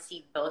 We want to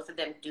see both of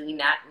them doing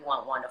that. We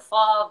want one to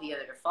fall, the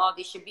other to fall.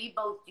 They should be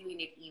both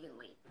doing it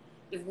evenly.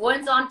 If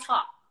one's on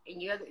top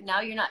and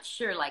now you're not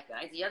sure, like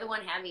the other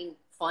one having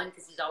fun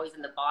because he's always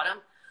in the bottom,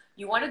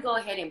 you want to go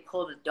ahead and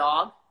pull the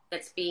dog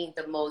that's being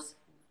the most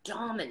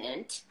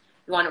dominant.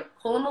 You want to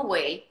pull him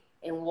away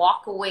and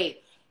walk away.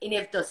 And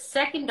if the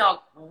second dog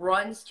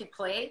runs to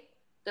play,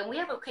 then we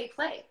have okay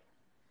play.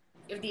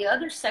 If the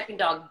other second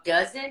dog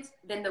doesn't,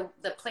 then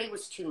the play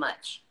was too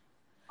much.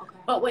 Okay.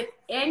 But with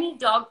any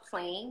dog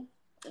playing,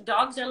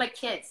 dogs are like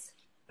kids.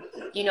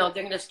 They're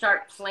going to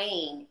start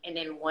playing, and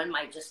then one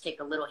might just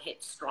take a little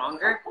hit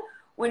stronger.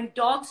 When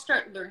dogs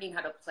start learning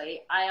how to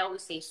play, I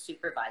always say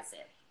supervise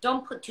it.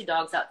 Don't put two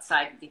dogs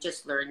outside.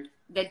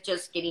 They're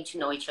just getting to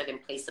know each other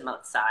and place them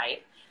outside.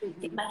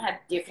 Mm-hmm. They might have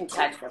different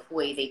types of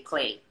way they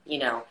play,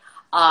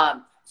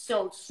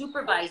 So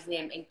supervising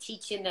them and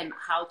teaching them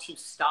how to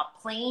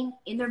stop playing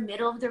in the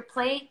middle of their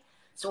play.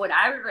 So what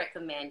I would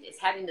recommend is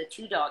having the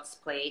two dogs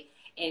play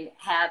and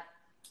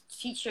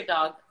teach your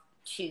dog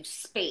to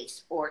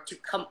space or to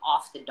come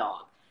off the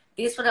dog.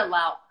 This would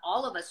allow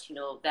all of us to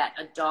know that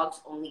a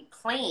dog's only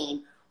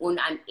playing when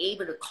I'm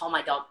able to call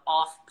my dog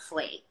off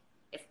play.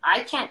 If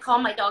I can't call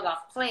my dog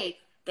off play,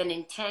 then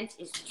intent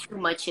is too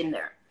much in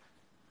there.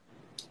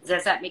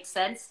 Does that make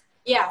sense?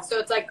 Yeah, so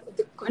it's like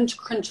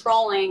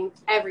controlling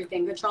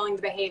everything, controlling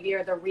the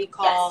behavior, the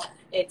recall.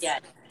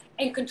 Yes.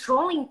 And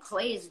controlling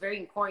play is very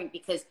important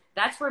because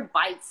that's where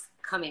bites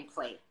come in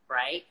play,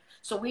 right?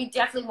 So we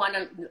definitely want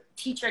to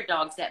teach our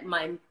dogs that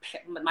my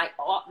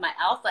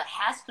alpha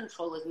has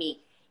control of me.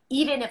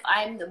 Even if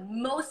I'm the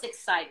most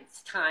excited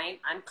time,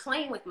 I'm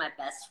playing with my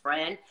best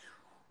friend.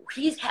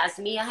 He has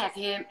me, I have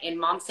him, and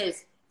mom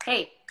says,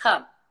 hey,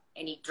 come.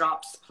 And he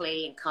drops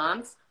play and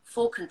comes,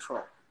 full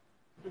control.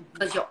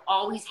 Because you'll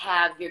always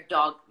have your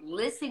dog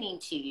listening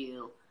to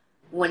you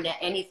when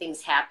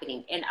anything's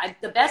happening. And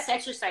the best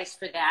exercise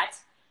for that,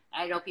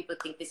 I know people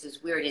think this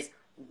is weird, is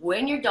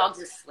when your dog's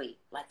asleep,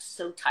 like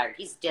so tired,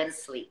 he's dead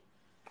asleep,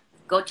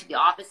 go to the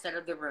opposite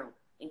of the room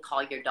and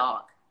call your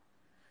dog.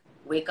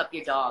 Wake up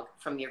your dog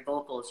from your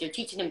vocals. You're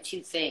teaching him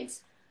two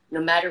things.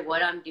 No matter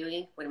what I'm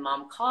doing, when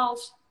mom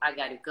calls, I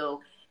got to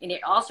go. And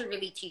it also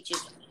really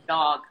teaches the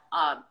dog,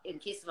 in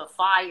case of a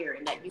fire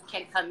and that you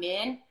can come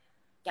in,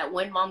 that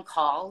when mom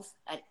calls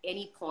at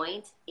any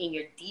point in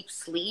your deep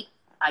sleep,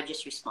 I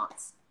just respond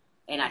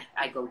and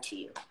I go to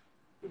you.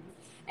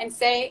 And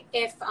say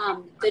if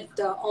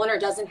the owner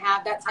doesn't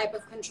have that type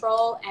of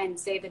control and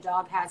say the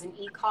dog has an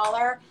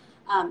e-collar,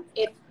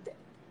 if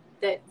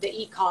the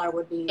e-collar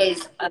would be...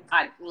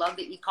 I love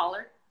the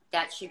e-collar.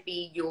 That should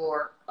be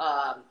your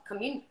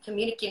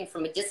communicating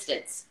from a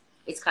distance.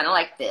 It's kind of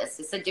like this.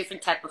 It's a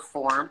different type of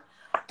form.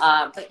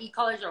 But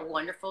e-collars are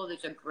wonderful.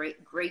 There's a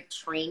great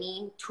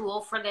training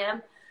tool for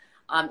them,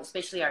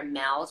 especially our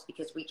males,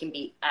 because we can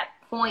be at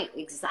point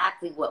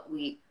exactly what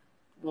we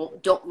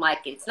don't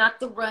like. It's not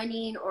the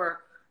running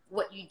or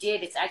what you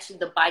did. It's actually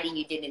the biting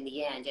you did in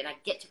the end. And I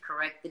get to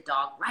correct the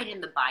dog right in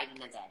the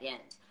biting at that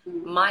end.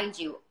 Mm-hmm. Mind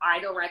you, I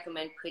don't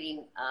recommend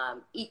putting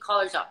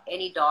e-collars on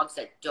any dogs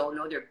that don't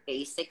know their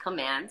basic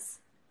commands.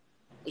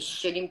 It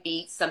shouldn't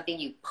be something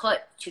you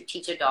put to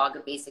teach a dog a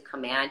basic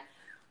command.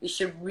 We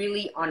should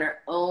really, on our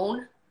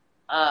own,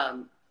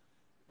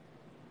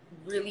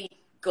 really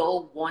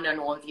go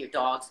one-on-one with your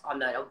dogs on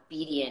that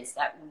obedience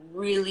that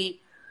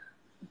really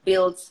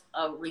builds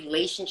a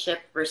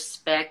relationship,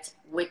 respect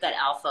with that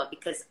alpha.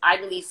 Because I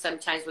believe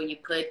sometimes when you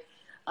put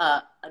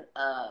an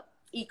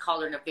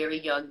e-collar in a very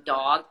young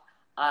dog,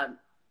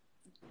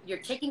 you're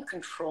taking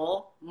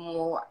control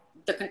more.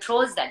 The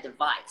control is that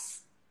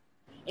device.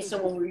 And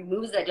so when we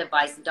remove that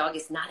device, the dog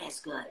is not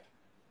as good.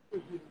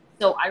 Mm-hmm.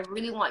 So I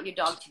really want your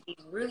dog to be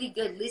really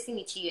good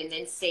listening to you and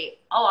then say,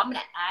 oh, I'm going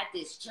to add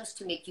this just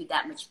to make you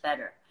that much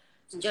better.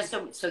 Mm-hmm. Just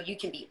so you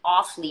can be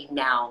off lead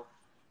now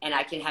and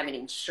I can have an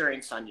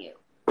insurance on you.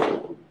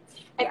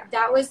 Yeah.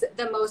 That was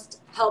the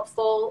most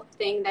helpful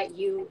thing that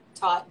you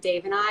taught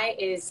Dave and I,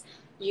 is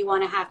you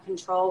want to have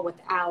control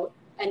without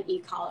an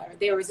e-collar.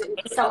 There was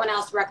someone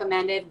else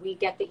recommended we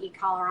get the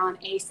e-collar on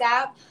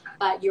ASAP,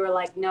 but you were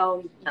like,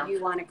 no,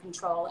 you want to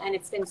control. And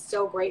it's been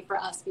so great for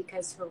us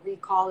because her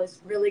recall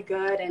is really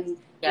good, and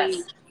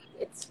yes.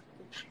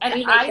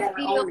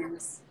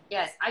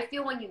 Yes, I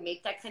feel when you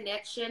make that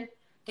connection,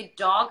 the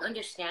dog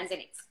understands that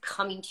it's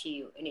coming to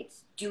you and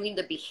it's doing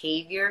the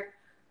behavior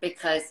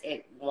because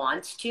it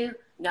wants to,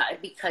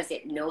 not because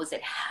it knows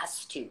it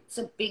has to. It's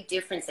a big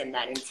difference in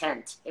that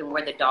intent and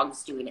where the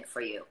dog's doing it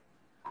for you.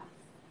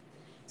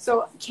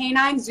 So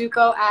Canine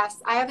Zuko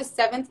asks, I have a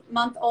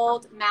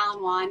 7-month-old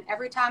Malinois.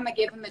 Every time I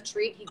give him a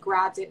treat, he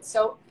grabs it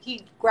so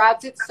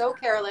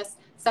careless.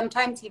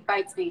 Sometimes he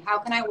bites me. How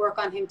can I work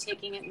on him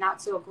taking it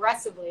not so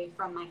aggressively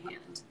from my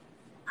hand?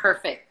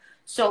 Perfect.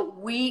 So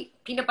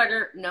peanut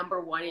butter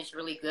 #1 is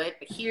really good,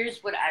 but here's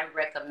what I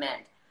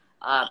recommend.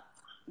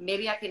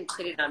 Maybe I can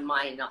put it on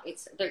mine.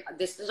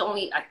 This is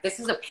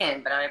a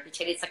pen, but I'm gonna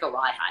pretend it's like a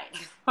rawhide.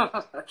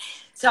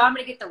 So I'm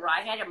gonna get the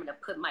rawhide. I'm gonna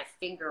put my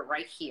finger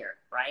right here,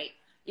 right?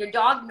 Your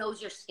dog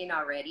knows your skin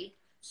already.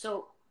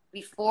 So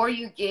before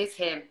you give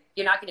him,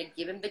 you're not gonna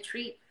give him the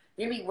treat.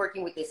 You're gonna be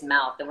working with his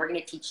mouth, and we're gonna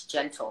teach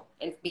gentle.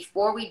 And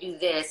before we do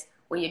this,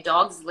 when your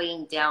dog's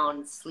laying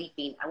down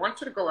sleeping, I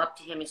want you to go up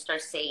to him and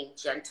start saying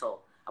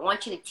gentle. I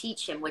want you to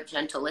teach him what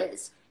gentle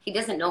is. He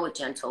doesn't know what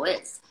gentle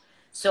is.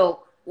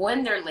 So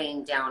when they're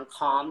laying down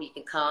calm, you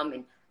can come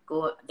and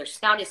go, their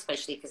snout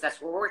especially, because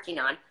that's what we're working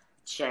on.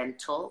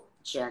 Gentle,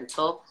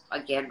 gentle.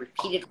 Again,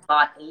 repeat it a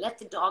lot and let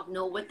the dog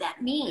know what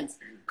that means.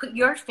 Put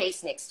your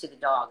face next to the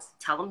dog's.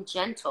 Tell them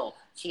gentle.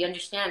 So you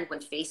understand when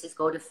faces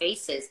go to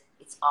faces,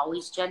 it's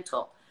always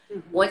gentle.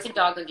 Mm-hmm. Once a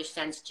dog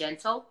understands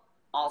gentle,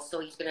 also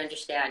he's going to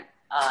understand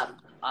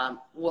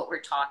what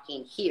we're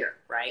talking here,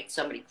 right?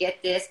 So I'm going to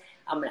get this.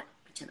 I'm going to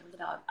pretend I'm the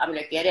dog. I'm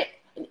going to get it.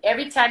 And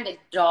every time the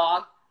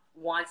dog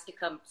wants to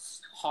come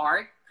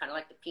hard, kind of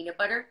like the peanut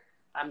butter,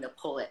 I'm going to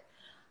pull it.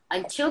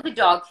 Until the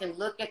dog can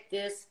look at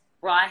this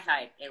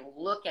rawhide and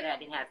look at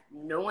it and have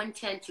no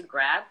intent to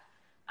grab,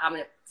 I'm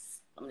going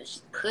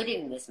to put it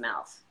in his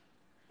mouth.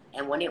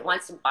 And when it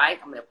wants to bite,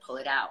 I'm going to pull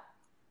it out.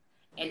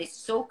 And it's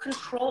so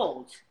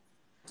controlled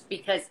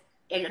because,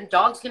 and a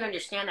dog's going to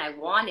understand I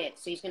want it,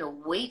 so he's going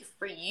to wait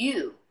for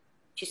you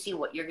to see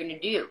what you're going to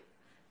do.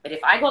 But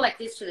if I go like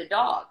this to the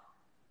dog,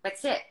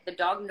 that's it. The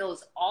dog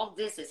knows all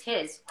this is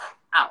his,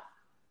 out.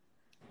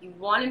 You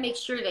want to make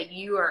sure that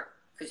you are,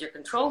 because you're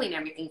controlling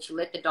everything, to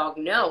let the dog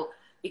know.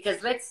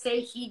 Because let's say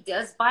he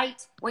does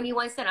bite when he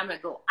wants that, I'm going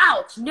to go,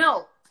 ouch,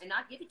 no, and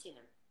not give it to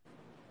him.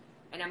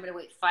 And I'm going to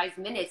wait 5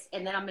 minutes,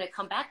 and then I'm going to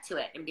come back to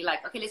it and be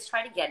like, okay, let's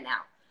try it again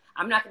now.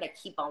 I'm not going to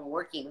keep on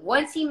working.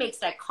 Once he makes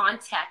that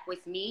contact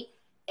with me,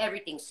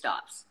 everything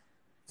stops.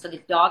 So the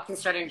dog can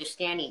start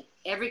understanding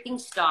everything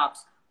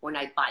stops when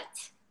I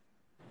bite,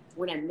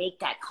 when I make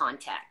that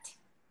contact.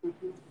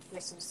 Mm-hmm.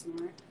 You're so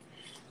smart.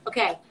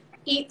 Okay.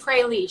 Eat,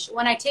 pray, leash.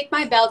 When I take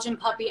my Belgian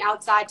puppy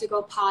outside to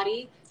go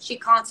potty, she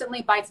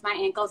constantly bites my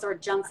ankles or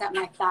jumps at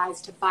my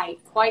thighs to bite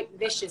quite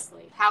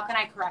viciously. How can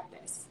I correct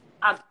this?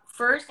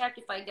 First, I have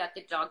to find out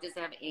the dog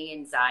doesn't have any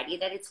anxiety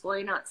that it's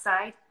going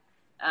outside.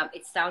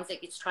 It sounds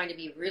like it's trying to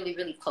be really,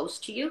 really close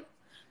to you.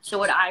 So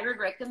what I would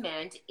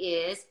recommend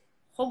is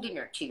holding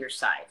her to your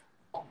side.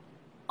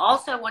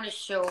 Also, I want to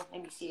show,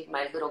 let me see if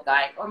my little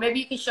guy, or maybe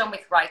you can show him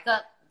with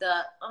Rika,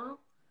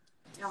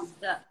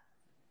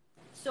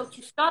 so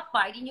to stop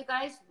biting, you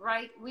guys,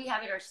 right, we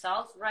have it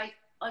ourselves, right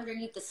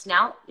underneath the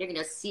snout, you're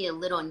going to see a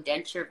little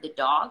indenture of the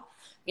dog.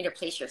 You're going to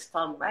place your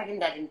thumb right in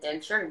that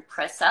indenture and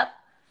press up.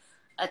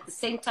 At the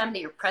same time that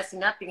you're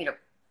pressing up, you're going to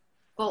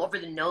go over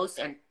the nose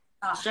and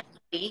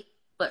gently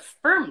but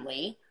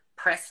firmly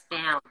press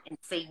down and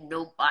say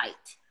no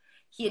bite.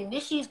 He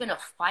initially is going to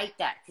fight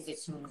that because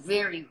it's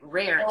very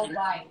rare. No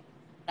bite.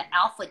 The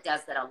alpha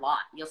does that a lot.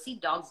 You'll see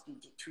dogs do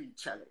it to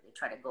each other. They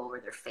try to go over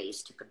their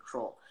face to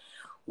control.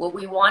 What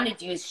we want to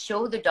do is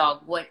show the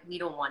dog what we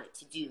don't want it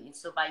to do. And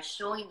so by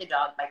showing the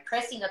dog, by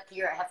pressing up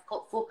here, I have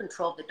full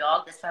control of the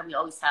dog. That's why we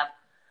always have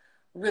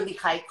really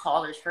high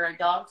collars for our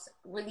dogs.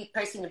 Really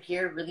pressing up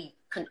here, really,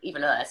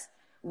 even us,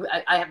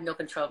 I have no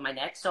control of my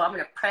neck. So I'm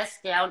going to press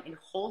down and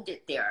hold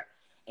it there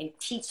and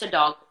teach the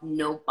dog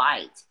no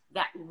bite.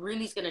 That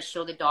really is going to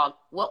show the dog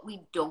what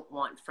we don't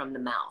want from the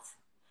mouth.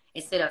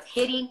 Instead of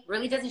hitting,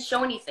 really doesn't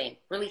show anything.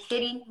 Really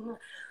hitting,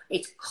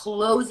 it's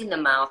closing the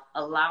mouth,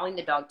 allowing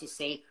the dog to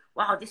say,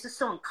 wow, this is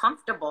so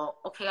uncomfortable.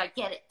 Okay, I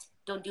get it.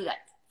 Don't do that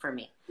for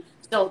me.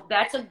 So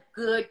that's a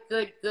good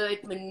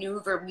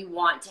maneuver we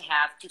want to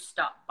have to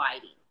stop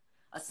biting.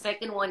 A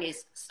second one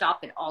is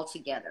stop it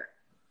altogether.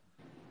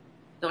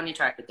 Don't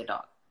interact with the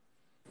dog.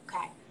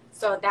 Okay,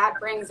 so that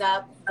brings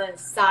up the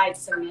side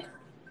submit.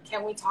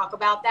 Can we talk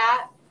about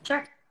that?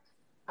 Sure.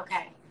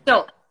 Okay.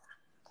 So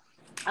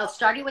I'll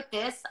start you with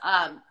this.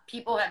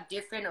 People have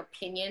different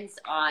opinions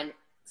on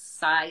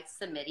side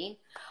submitting.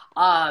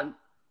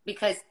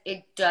 Because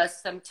it does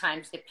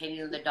sometimes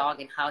depending on the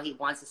dog and how he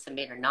wants to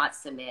submit or not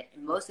submit.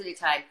 And most of the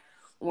time,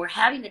 when we're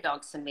having the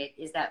dog submit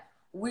is that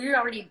we're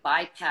already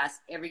bypassed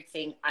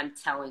everything I'm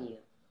telling you.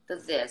 The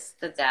this,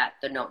 the that,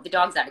 the no. The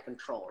dog's out of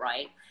control,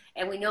 right?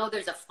 And we know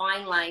there's a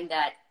fine line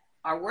that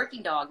our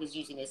working dog is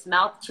using his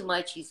mouth too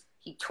much.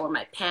 He tore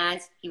my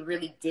pants. He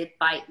really did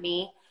bite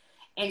me.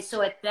 And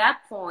so at that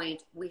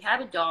point, we have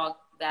a dog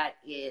that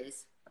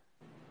is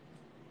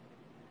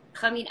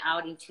coming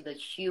out into the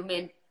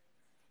human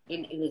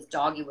in his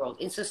doggy world.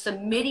 And so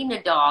submitting the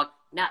dog,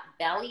 not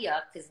belly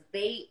up, because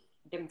they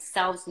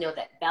themselves know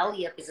that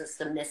belly up is a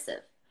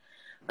submissive,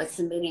 but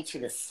submitting to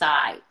the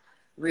side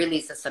really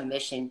is a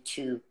submission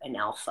to an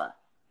alpha.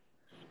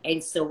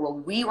 And so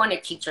what we want to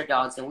teach our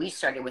dogs, and we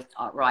started with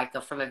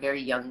Raika from a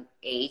very young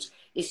age,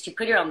 is to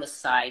put it on the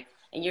side,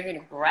 and you're going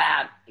to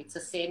grab. It's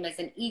the same as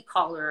an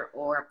e-collar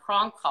or a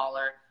prong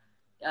collar.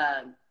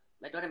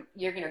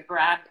 You're going to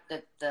grab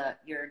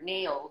your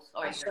nails,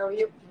 or I'll show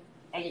you.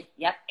 And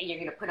yep, and you're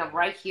going to put them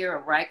right here,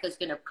 or Raika's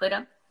going to put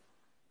them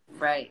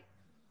right.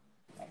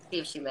 See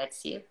if she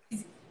lets you.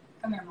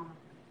 Come here, Mama.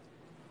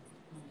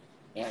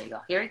 There you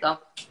go. Here you go.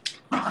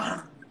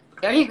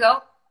 There you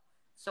go.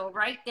 So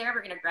right there,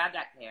 we're going to grab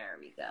that. There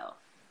we go.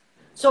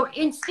 So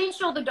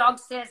instinctual, the dog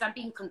says, I'm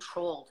being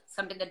controlled.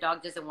 Something the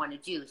dog doesn't want to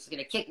do. He's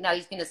going to kick. Now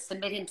he's going to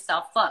submit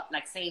himself up,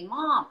 like saying,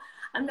 Mom,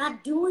 I'm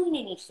not doing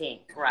anything,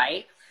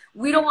 right?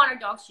 We don't want our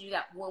dogs to do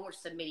that when we're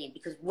submitting,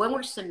 because when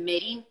we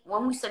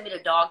submit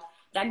a dog,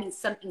 that means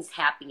something's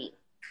happening.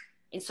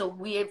 And so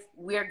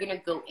we're going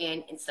to go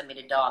in and submit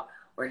a dog.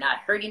 We're not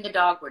hurting the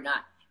dog.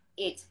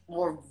 It's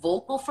more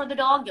vocal for the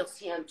dog. You'll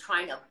see him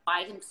trying to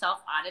bite himself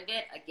out of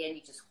it. Again,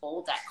 you just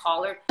hold that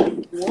collar.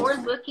 What we're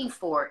looking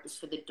for is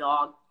for the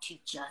dog to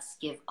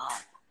just give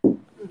up.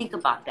 Think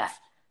about that.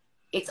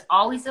 It's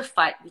always a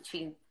fight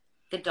between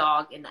the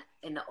dog and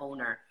the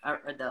owner,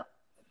 or the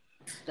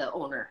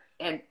owner.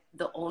 And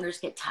the owners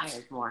get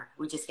tired more.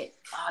 We just get,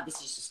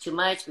 this is just too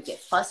much. We get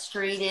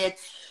frustrated.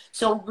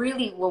 So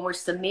really, when we're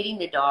submitting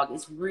the dog,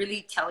 is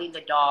really telling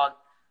the dog,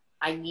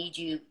 I need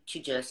you to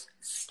just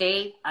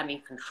stay. I'm in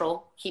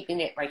control.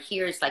 Keeping it right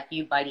here is like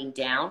you biting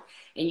down,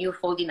 and you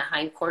holding the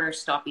hind quarter,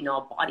 stopping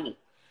all body.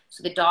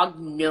 So the dog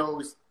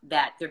knows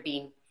that they're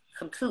being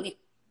completely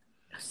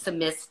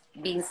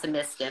being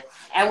submissive,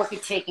 and we're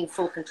taking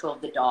full control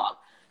of the dog.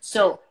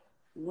 So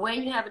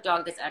when you have a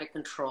dog that's out of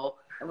control,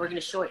 and we're going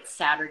to show it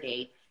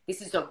Saturday, this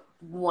is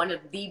one of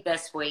the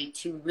best way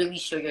to really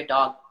show your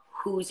dog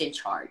who's in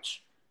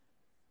charge.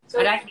 So,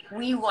 and I think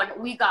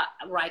we got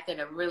Raika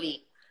to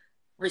really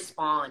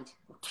respond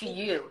to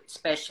you,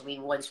 especially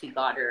once we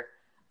got her.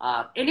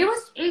 And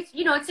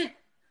it's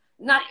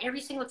not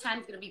every single time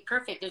it's going to be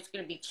perfect. There's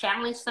going to be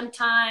challenge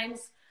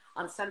sometimes.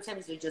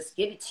 Sometimes they just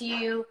give it to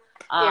you,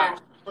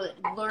 but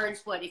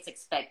learns what is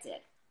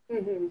expected.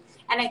 Mm-hmm.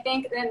 And I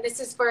think, and this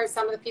is for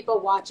some of the people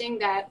watching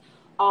that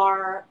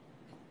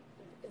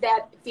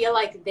feel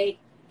like they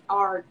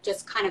are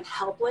just kind of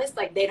helpless,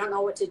 like they don't know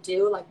what to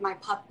do. Like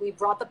we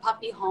brought the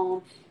puppy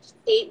home,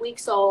 8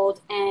 weeks old,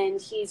 and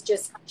she's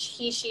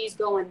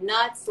going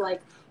nuts.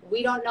 Like,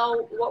 we don't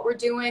know what we're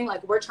doing.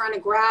 Like, we're trying to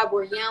grab,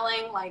 we're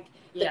yelling, like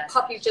the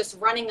puppy's just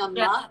running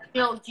amok.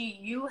 Jill, do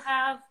you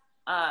have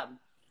a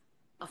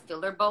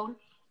filler bone?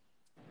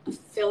 A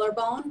filler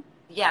bone?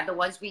 Yeah, the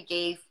ones we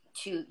gave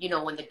to,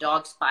 when the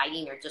dog's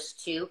biting, or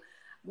just two.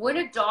 When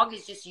a dog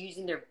is just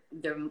using their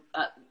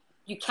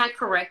you can't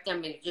correct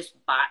them and just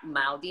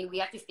mouthing. We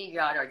have to figure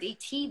out, are they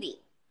teething?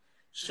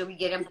 Should we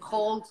get them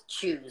cold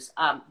chews?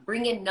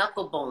 Bring in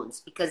knuckle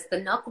bones, because the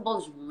knuckle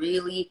bones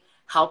really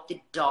help the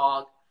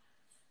dog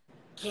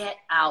get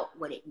out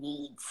what it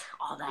needs,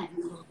 all that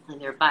in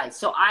their bite.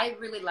 So I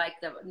really like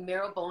the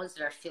marrow bones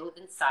that are filled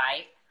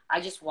inside. I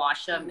just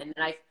wash them, and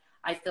then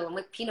I fill them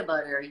with peanut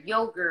butter,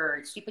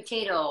 yogurt, sweet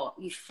potato.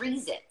 You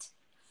freeze it,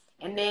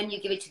 and then you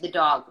give it to the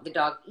dog. The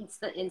dog eats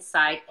the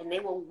inside, and they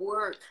will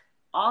work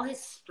all his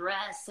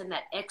stress and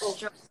that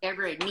extra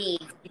whatever it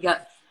needs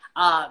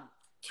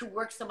to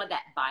work some of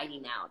that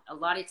biting out. A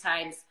lot of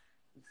times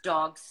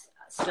dogs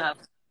stuff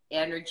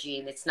energy,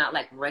 and it's not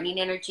like running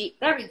energy.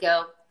 There we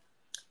go.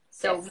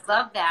 So we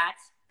love that.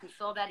 We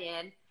fill that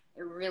in.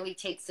 It really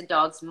takes the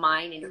dog's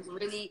mind, and it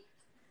really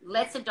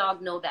lets the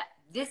dog know that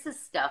this is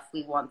stuff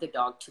we want the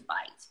dog to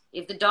bite.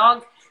 If the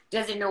dog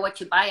doesn't know what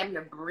to bite, I'm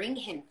going to bring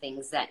him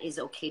things that is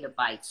okay to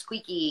bite.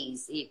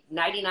 Squeakies,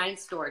 99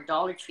 store,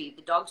 Dollar Tree. If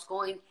the dog's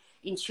going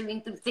in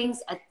chewing through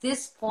things, at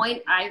this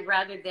point, I'd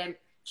rather them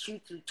chew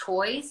through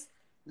toys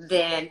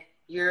than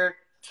your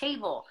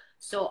table.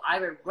 So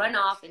I would run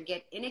off and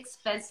get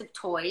inexpensive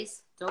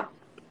toys. Don't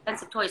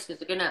expensive toys,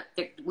 because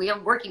we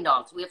have working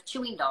dogs, we have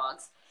chewing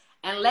dogs,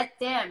 and let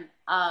them,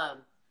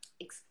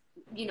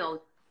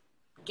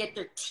 get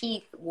their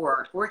teeth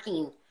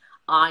working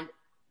on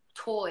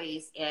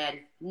toys and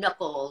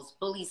knuckles,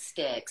 bully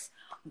sticks,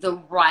 the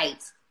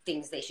right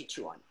things they should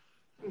chew on.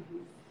 Mm-hmm.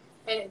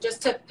 And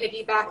just to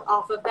piggyback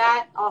off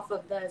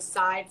of the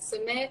side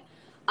submit,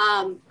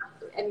 and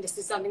this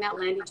is something that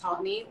Landy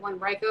taught me, when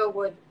Raika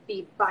would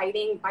be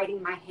biting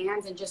my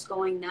hands and just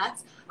going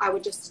nuts, I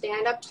would just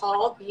stand up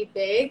tall, be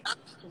big,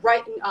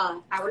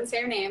 I wouldn't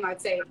say her name, I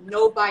would say,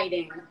 no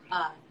biting,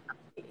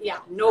 yeah,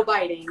 no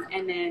biting.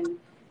 And then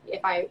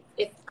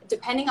if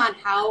depending on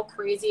how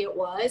crazy it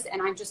was,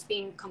 and I'm just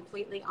being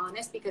completely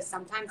honest because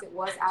sometimes it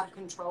was out of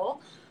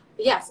control.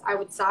 Yes, I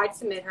would side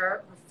submit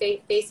her,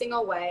 facing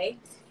away,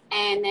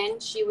 and then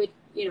she would,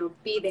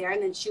 be there,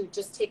 and then she would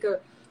just take a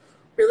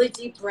really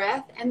deep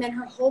breath, and then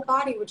her whole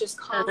body would just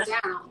calm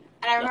down.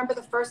 And I remember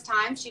the first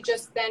time she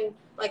just then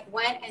like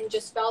went and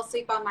just fell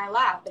asleep on my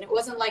lap, and it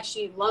wasn't like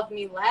she loved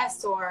me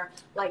less or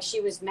like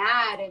she was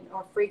mad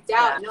or freaked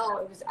out. No,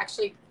 it was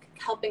actually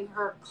helping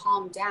her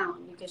calm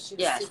down because she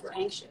was super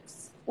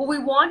anxious. What we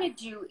want to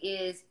do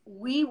is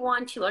we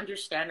want to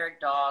understand our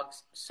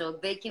dogs so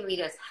they can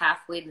meet us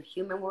halfway in the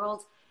human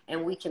world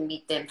and we can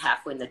meet them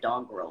halfway in the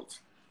dog world.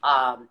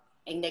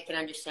 And they can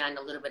understand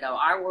a little bit of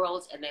our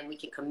worlds, and then we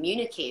can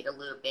communicate a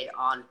little bit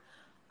on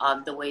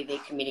the way they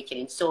communicate.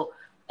 And so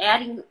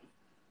adding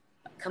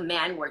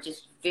command words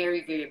is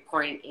very, very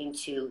important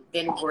into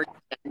then words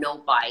like no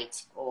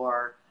bite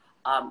or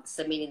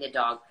submitting the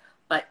dog,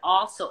 but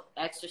also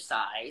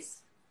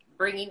exercise,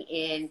 bringing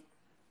in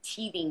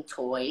teething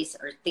toys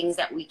or things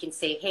that we can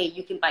say, hey,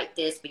 you can bite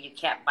this, but you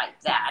can't bite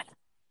that.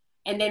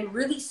 And then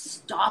really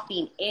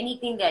stopping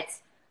anything that's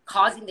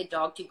causing the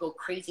dog to go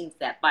crazy into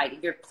that bite.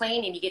 If you're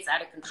playing and he gets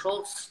out of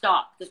control,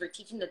 stop, because we're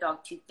teaching the dog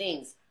two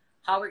things: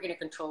 how we're going to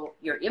control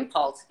your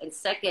impulse, and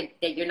second,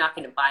 that you're not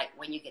going to bite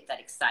when you get that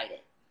excited.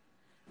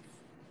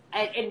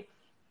 And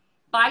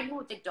biting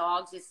with the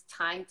dogs is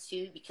time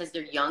too, because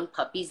they're young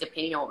puppies,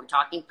 depending on what we're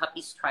talking.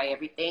 Puppies try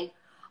everything.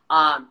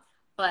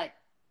 But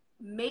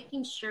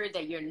making sure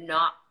that you're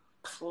not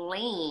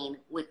playing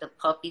with the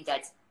puppy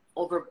that's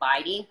over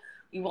biting.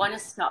 We want to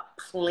stop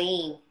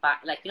playing,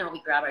 like, how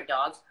we grab our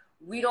dogs.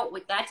 We don't,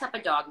 with that type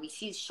of dog, we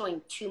see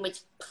showing too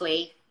much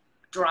play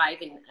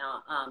drive and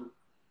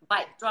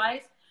bite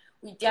drive.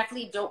 We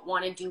definitely don't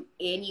want to do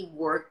any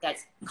work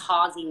that's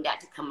causing that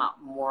to come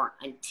out more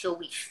until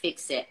we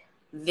fix it.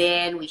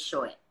 Then we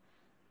show it.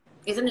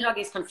 Because then the dog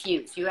gets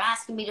confused. You're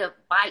asking me to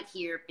bite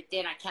here, but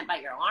then I can't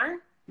bite your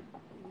arm?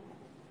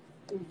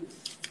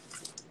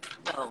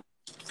 So.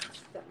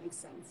 That makes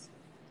sense.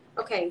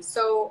 Okay,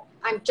 so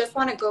I just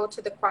want to go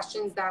to the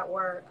questions that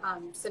were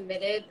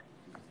submitted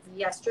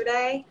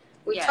yesterday.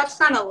 We touched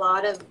on a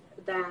lot of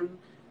them.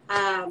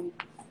 A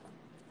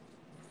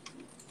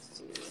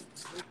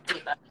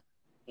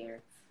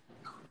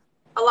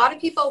lot of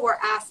people were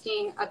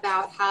asking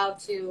about how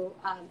to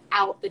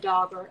out the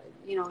dog, or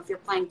if you're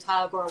playing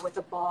tug or with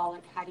a ball,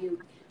 like how do you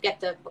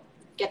get the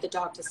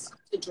dog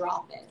to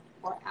drop it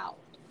or out?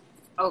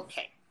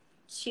 Okay,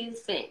 two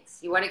things.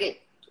 You want to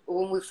get,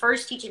 when we're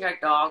first teaching our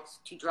dogs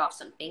to drop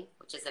something,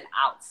 which is an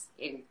out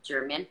in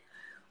German,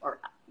 or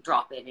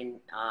drop it in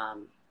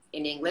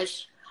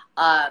English,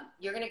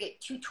 you're going to get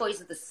two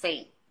toys of the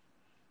same.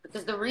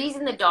 Because the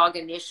reason the dog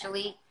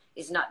initially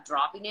is not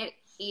dropping it,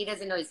 he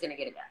doesn't know he's going to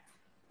get it back.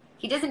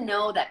 He doesn't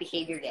know that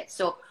behavior yet.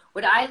 So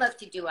what I love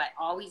to do,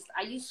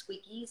 I use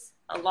squeakies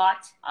a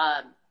lot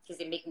because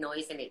they make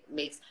noise and it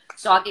makes,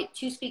 so I'll get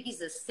two squeakies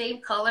the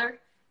same color,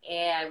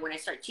 and when I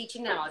start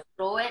teaching them, I'll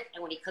throw it,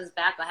 and when he comes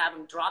back, I'll have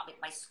him drop it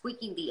by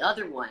squeaking the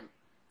other one,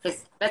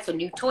 because that's a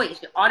new toy. He's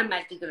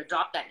automatically going to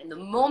drop that. And the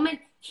moment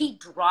he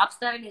drops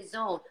that on his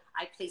own,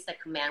 I place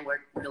that command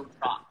word, no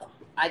drop.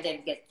 I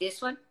then get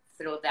this one,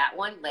 throw that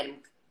one, let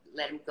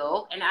him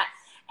go.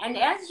 And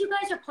as you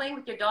guys are playing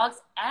with your dogs,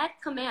 add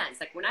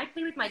commands. Like when I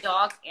play with my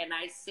dog and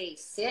I say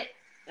sit,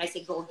 and I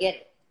say go get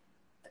it.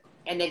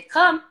 And then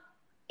come,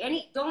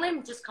 don't let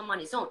him just come on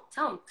his own.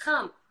 Tell him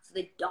come. So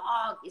the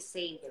dog is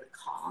saying they're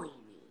calling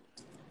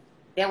me.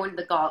 Then when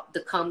the dog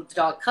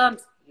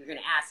comes, you're going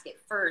to ask it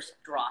first,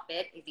 drop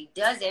it. If he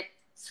does it,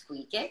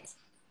 squeak it.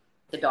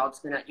 You're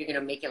going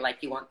to make it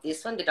like you want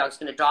this one. The dog's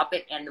going to drop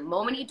it. And the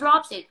moment he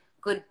drops it,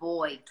 good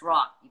boy,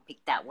 drop. You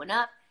pick that one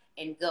up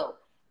and go.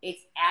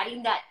 It's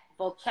adding that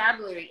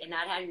vocabulary and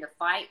not having to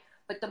fight.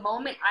 But the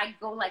moment I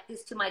go like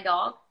this to my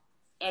dog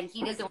and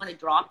he doesn't want to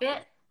drop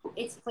it,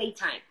 it's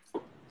playtime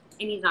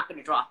and he's not going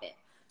to drop it.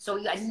 So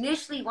you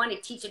initially want to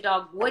teach a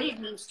dog what it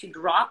means to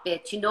drop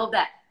it, to know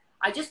that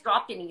I just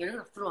dropped it and you're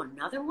going to throw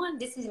another one.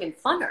 This is even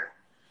funner.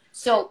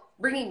 So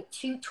bringing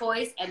two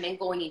toys and then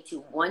going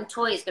into one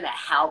toy is going to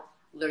help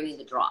learning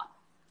the drop.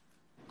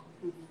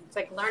 It's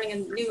like learning a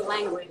new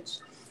language.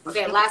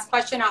 Okay, last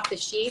question off the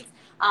sheet.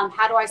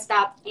 How do I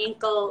stop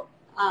ankle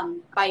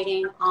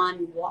biting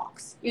on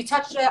walks? You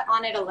touched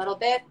on it a little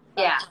bit.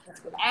 Yeah.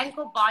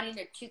 Ankle biting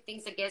are two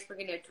things I guess we're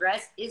going to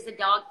address. Is the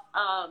dog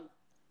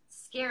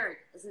scared?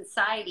 Is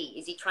anxiety?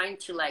 Is he trying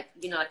to like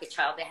a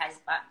child that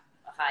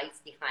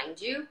hides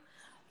behind you?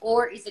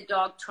 Or is the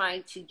dog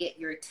trying to get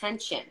your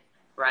attention,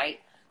 right?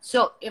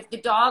 So if the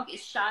dog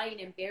is shy and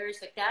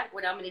embarrassed like that,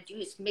 what I'm going to do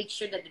is make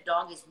sure that the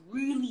dog is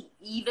really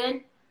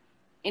even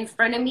in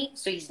front of me,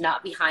 so he's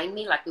not behind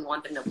me like we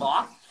want them to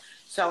walk.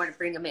 So I want to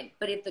bring him in.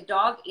 But if the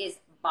dog is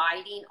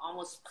biting,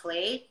 almost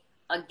play,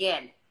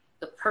 again,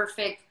 the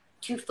perfect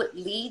 2-foot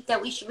lead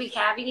that we should be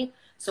having.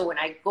 So when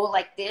I go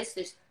like this,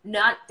 there's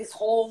not this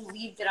whole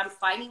lead that I'm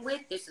fighting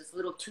with. There's this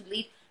little 2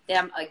 lead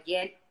that I'm,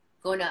 again,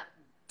 going to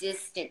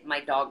distance my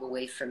dog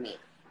away from me.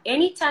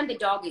 anytime the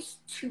dog is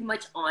too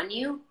much on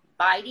you,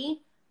 biting,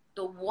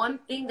 the one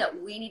thing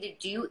that we need to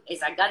do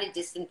is I got to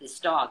distance this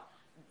dog.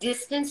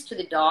 Distance to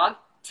the dog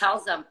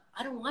tells them,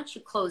 I don't want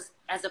you close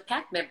as a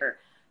pack member.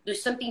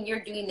 There's something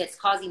you're doing that's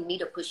causing me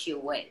to push you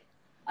away.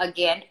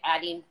 Again,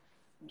 adding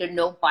the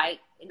no bite.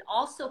 And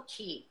also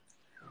key,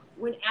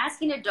 when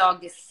asking a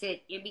dog to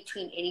sit in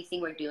between anything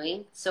we're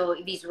doing, so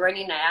if he's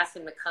running, I ask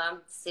him to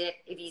come sit.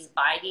 If he's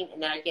biting,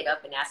 and then I get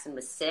up and ask him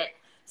to sit.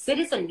 Sit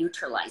is a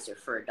neutralizer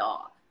for a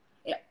dog.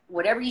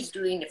 Whatever he's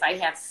doing, if I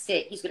have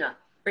sit, he's going to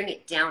bring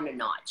it down a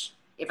notch.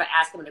 If I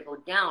ask him to go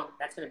down,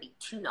 that's going to be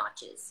 2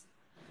 notches.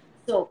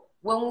 So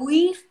when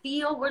we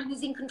feel we're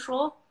losing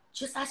control,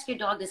 just ask your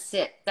dog to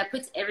sit. That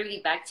puts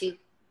everybody back to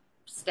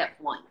step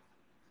 1.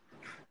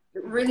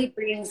 It really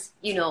brings,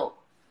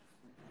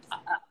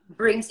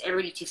 brings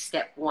everybody to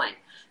step 1.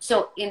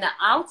 So in the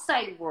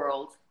outside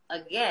world,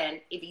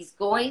 again, if he's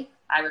going,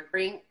 I would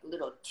bring a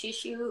little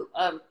tissue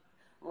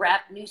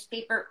wrap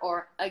newspaper,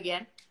 or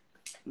again,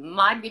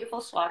 my beautiful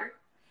swatter.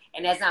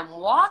 And as I'm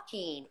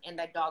walking and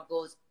that dog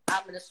goes,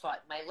 I'm going to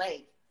swat my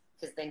leg,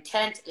 because the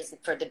intent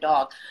isn't for the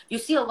dog. You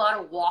see a lot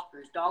of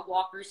walkers, dog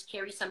walkers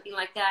carry something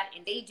like that,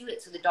 and they do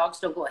it so the dogs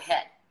don't go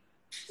ahead.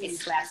 It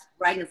slaps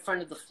right in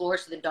front of the floor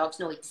so the dogs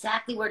know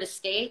exactly where to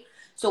stay.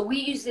 So we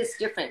use this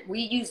different.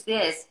 We use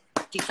this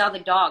to tell the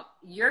dog,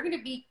 you're going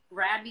to be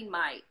grabbing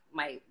my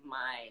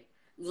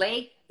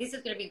leg. This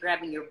is going to be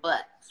grabbing your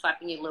butt,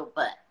 slapping your little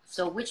butt.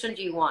 So which one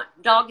do you want?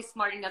 Dog is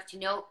smart enough to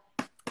know,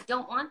 I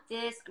don't want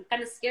this. I'm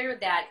kind of scared of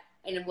that.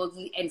 And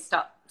then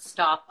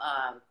stop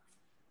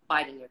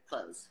biting your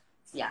clothes.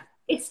 Yeah.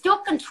 It's still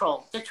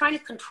control. They're trying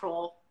to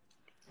control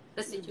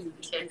the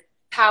situation.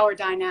 Power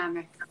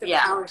dynamic, the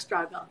power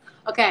struggle.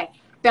 Okay,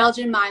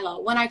 Belgian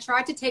Milo. When I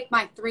tried to take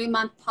my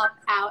 3-month pup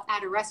out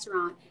at a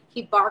restaurant,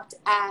 he barked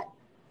at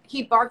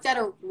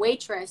a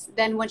waitress.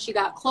 Then when she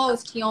got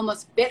close, he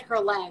almost bit her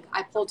leg.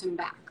 I pulled him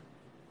back.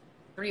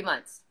 3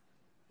 months.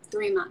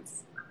 3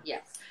 months.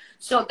 Yes.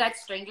 So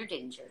that's stranger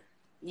danger.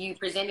 You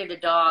presented a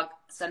dog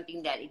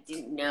something that it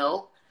didn't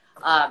know.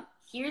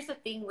 Here's the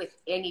thing with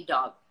any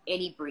dog,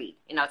 any breed,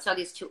 and I'll tell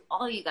this to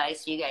all you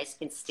guys so you guys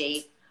can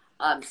stay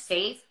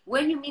safe.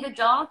 When you meet a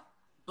dog,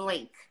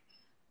 blink.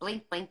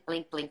 Blink, blink,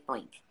 blink, blink,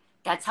 blink.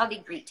 That's how they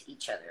greet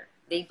each other.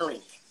 They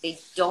blink. They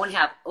don't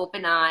have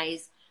open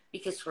eyes,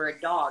 because for a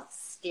dog,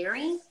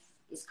 staring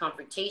is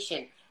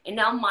confrontation. And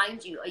now,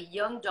 mind you, a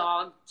young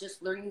dog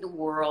just learning the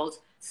world,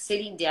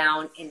 sitting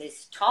down, and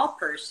this tall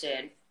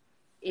person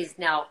is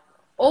now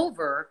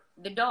over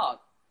the dog.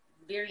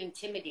 Very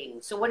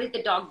intimidating. So what did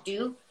the dog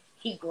do?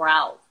 He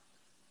growled.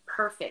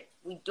 Perfect.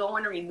 We don't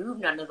want to remove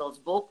none of those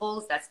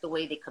vocals. That's the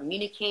way they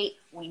communicate.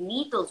 We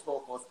need those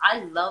vocals.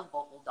 I love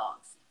vocal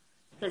dogs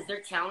because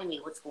they're telling me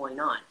what's going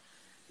on.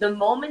 The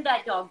moment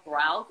that dog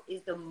growled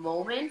is the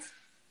moment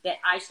that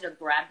I should have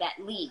grabbed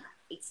that lead.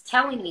 It's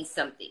telling me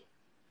something.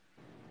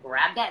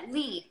 Grab that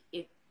lead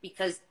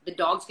because the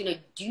dog's going to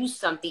do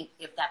something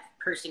if that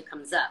person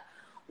comes up.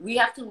 We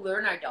have to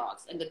learn our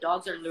dogs, and the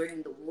dogs are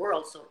learning the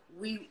world. So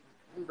we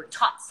were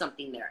taught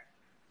something there.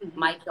 Mm-hmm.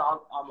 My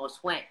dog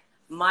almost went.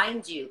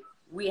 Mind you,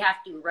 we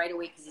have to right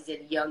away, because he's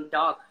a young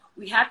dog,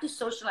 we have to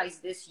socialize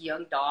this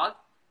young dog,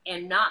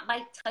 and not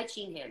by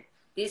touching him.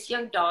 This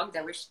young dog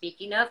that we're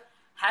speaking of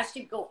has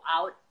to go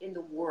out in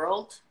the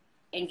world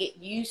and get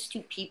used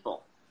to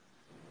people.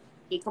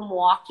 Take him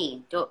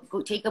walking. Don't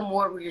go take him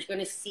more where you're going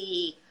to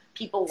see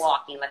people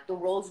walking, like the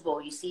Rose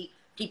Bowl. You see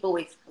people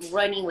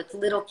running with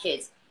little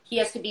kids. He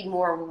has to be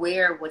more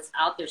aware of what's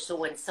out there, so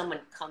when someone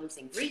comes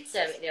and greets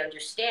him, he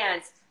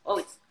understands, oh,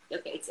 it's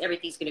okay,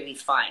 everything's going to be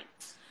fine.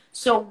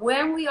 So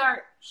when we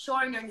are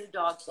showing our new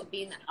dogs to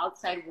be in the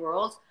outside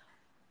world,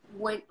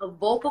 when a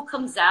vocal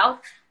comes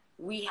out,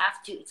 we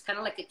have to, it's kind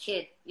of like a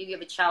kid. You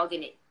have a child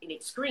and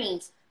it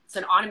screams, it's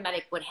an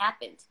automatic what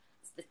happened.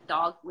 It's the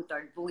dog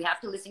but we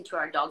have to listen to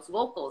our dog's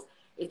vocals.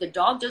 If the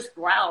dog just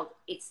growled,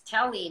 it's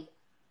telling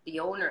the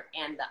owner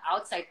and the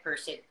outside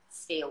person,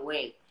 stay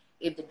away.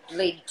 If the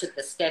lady took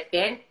the step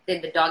in,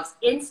 then the dog's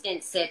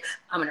instinct said,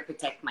 I'm going to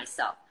protect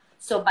myself.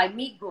 So by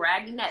me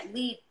grabbing that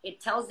lead,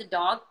 it tells the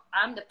dog,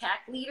 I'm the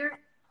pack leader,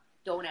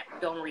 don't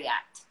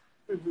react.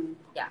 Mm-hmm.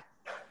 Yeah.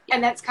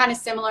 And that's kind of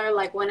similar,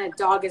 like when a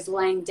dog is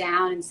laying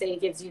down and say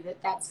it gives you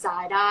that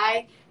side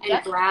eye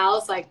and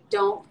growls, like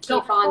don't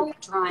keep on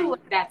trying.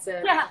 That's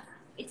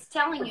it's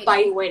telling you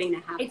bite waiting to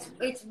happen.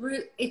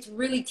 It's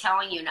really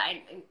telling you,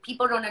 and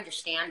people don't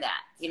understand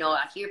that.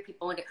 I hear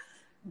people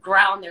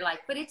growl and they're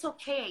like, but it's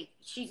okay.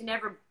 She's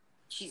never,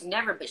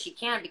 but she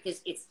can,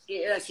 because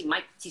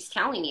she's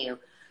telling you.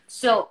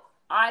 So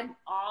I'm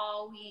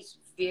always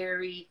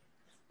very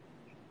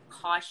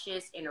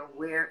cautious and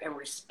aware and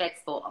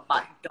respectful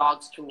about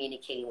dogs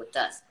communicating with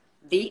us.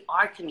 They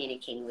are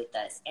communicating with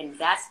us, and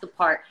that's the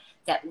part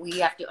that we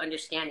have to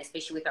understand,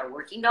 especially with our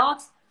working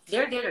dogs.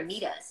 They're there to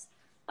meet us.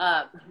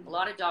 A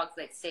lot of dogs,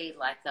 let's say,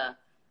 like a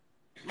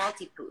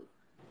Maltipoo,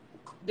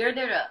 they're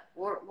there to,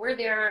 we're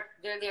there,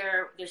 they're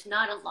there. There's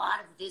not a lot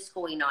of this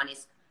going on.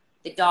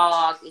 The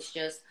dog is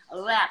just a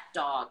lap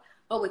dog.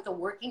 But with the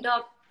working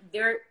dog,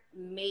 they're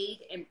made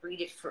and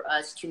breeded for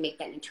us to make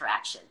that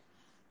interaction.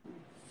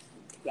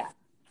 Yeah.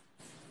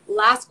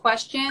 Last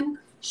question.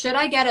 Should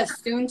I get a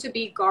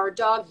soon-to-be guard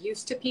dog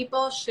used to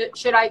people?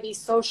 Should I be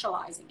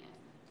socializing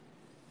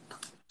it?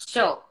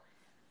 So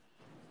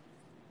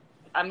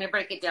I'm going to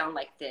break it down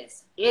like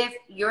this. If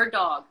your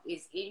dog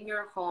is in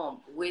your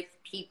home with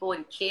people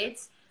and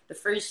kids, the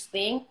first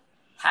thing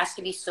has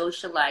to be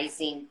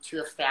socializing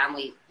to a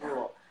family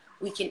rule.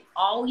 We can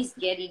always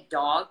get a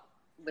dog,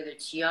 whether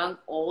it's young,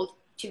 old,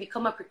 to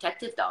become a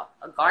protective dog,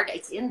 a guard.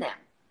 It's in them.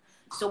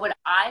 So what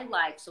I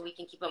like, so we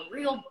can keep a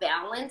real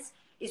balance,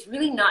 is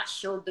really not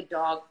show the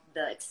dog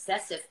the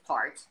excessive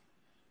part.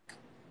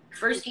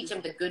 First, teach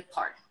them the good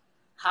part.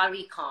 How to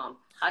be calm,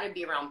 how to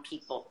be around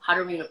people, how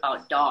to read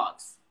about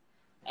dogs.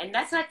 And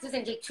that's not,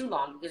 doesn't take too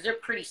long because they're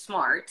pretty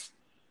smart.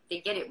 They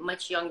get it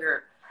much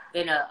younger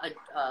than a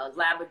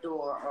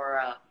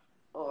Labrador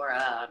or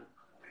a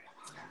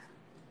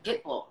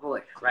pit bull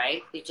would,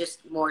 right? They're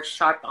just more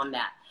sharp on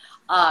that.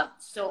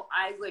 So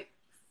I would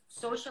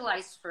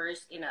socialize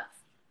first in a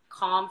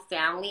calm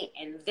family,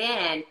 and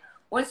then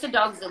once the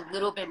dog's a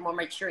little bit more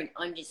mature and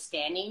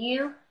understanding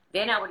you,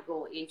 then I would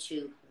go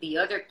into the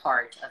other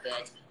part of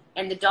it.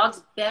 And the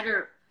dog's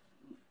better,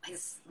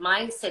 his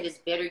mindset is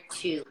better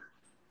to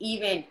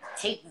even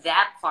take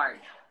that part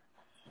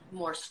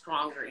more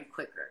stronger and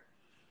quicker.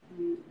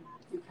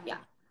 Okay. Yeah.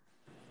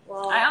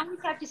 Well, I always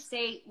have to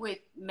say with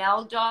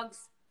male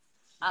dogs,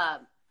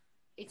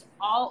 it's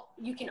all,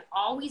 you can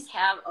always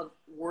have a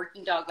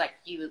working dog like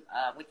you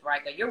with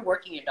Rika. You're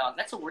working your dog.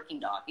 That's a working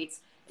dog.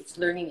 It's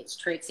learning its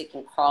tricks. It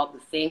can crawl the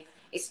thing.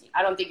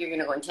 I don't think you're going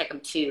to go and take them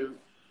to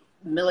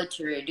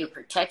military or do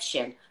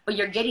protection, but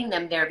you're getting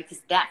them there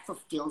because that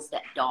fulfills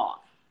that dog.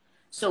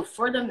 So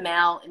for the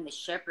male and the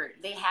shepherd,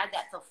 they had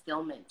that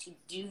fulfillment to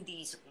do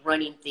these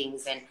running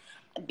things and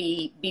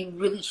be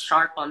really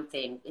sharp on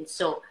things. And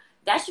so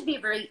that should be a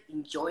very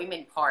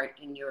enjoyment part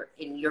in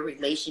your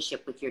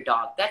relationship with your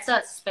dog. That's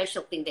a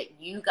special thing that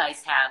you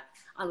guys have,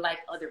 unlike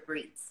other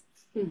breeds.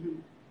 Mm-hmm.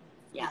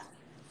 Yeah.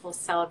 We'll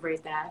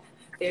celebrate that.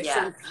 There's Yeah.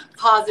 some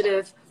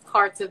positive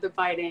parts of the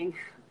biting.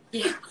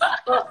 Yeah.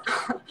 Well,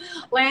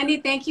 Landy,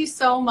 thank you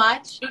so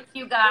much. Thank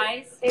you,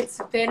 guys. It's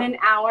been an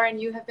hour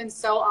and you have been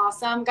so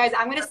awesome. Guys,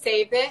 I'm going to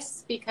save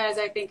this because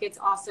I think it's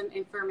awesome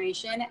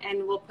information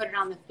and we'll put it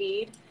on the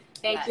feed.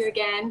 Thank Yes. you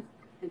again.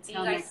 See you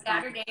Until guys next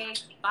time. Saturday.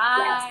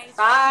 Bye. Yes.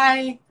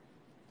 Bye.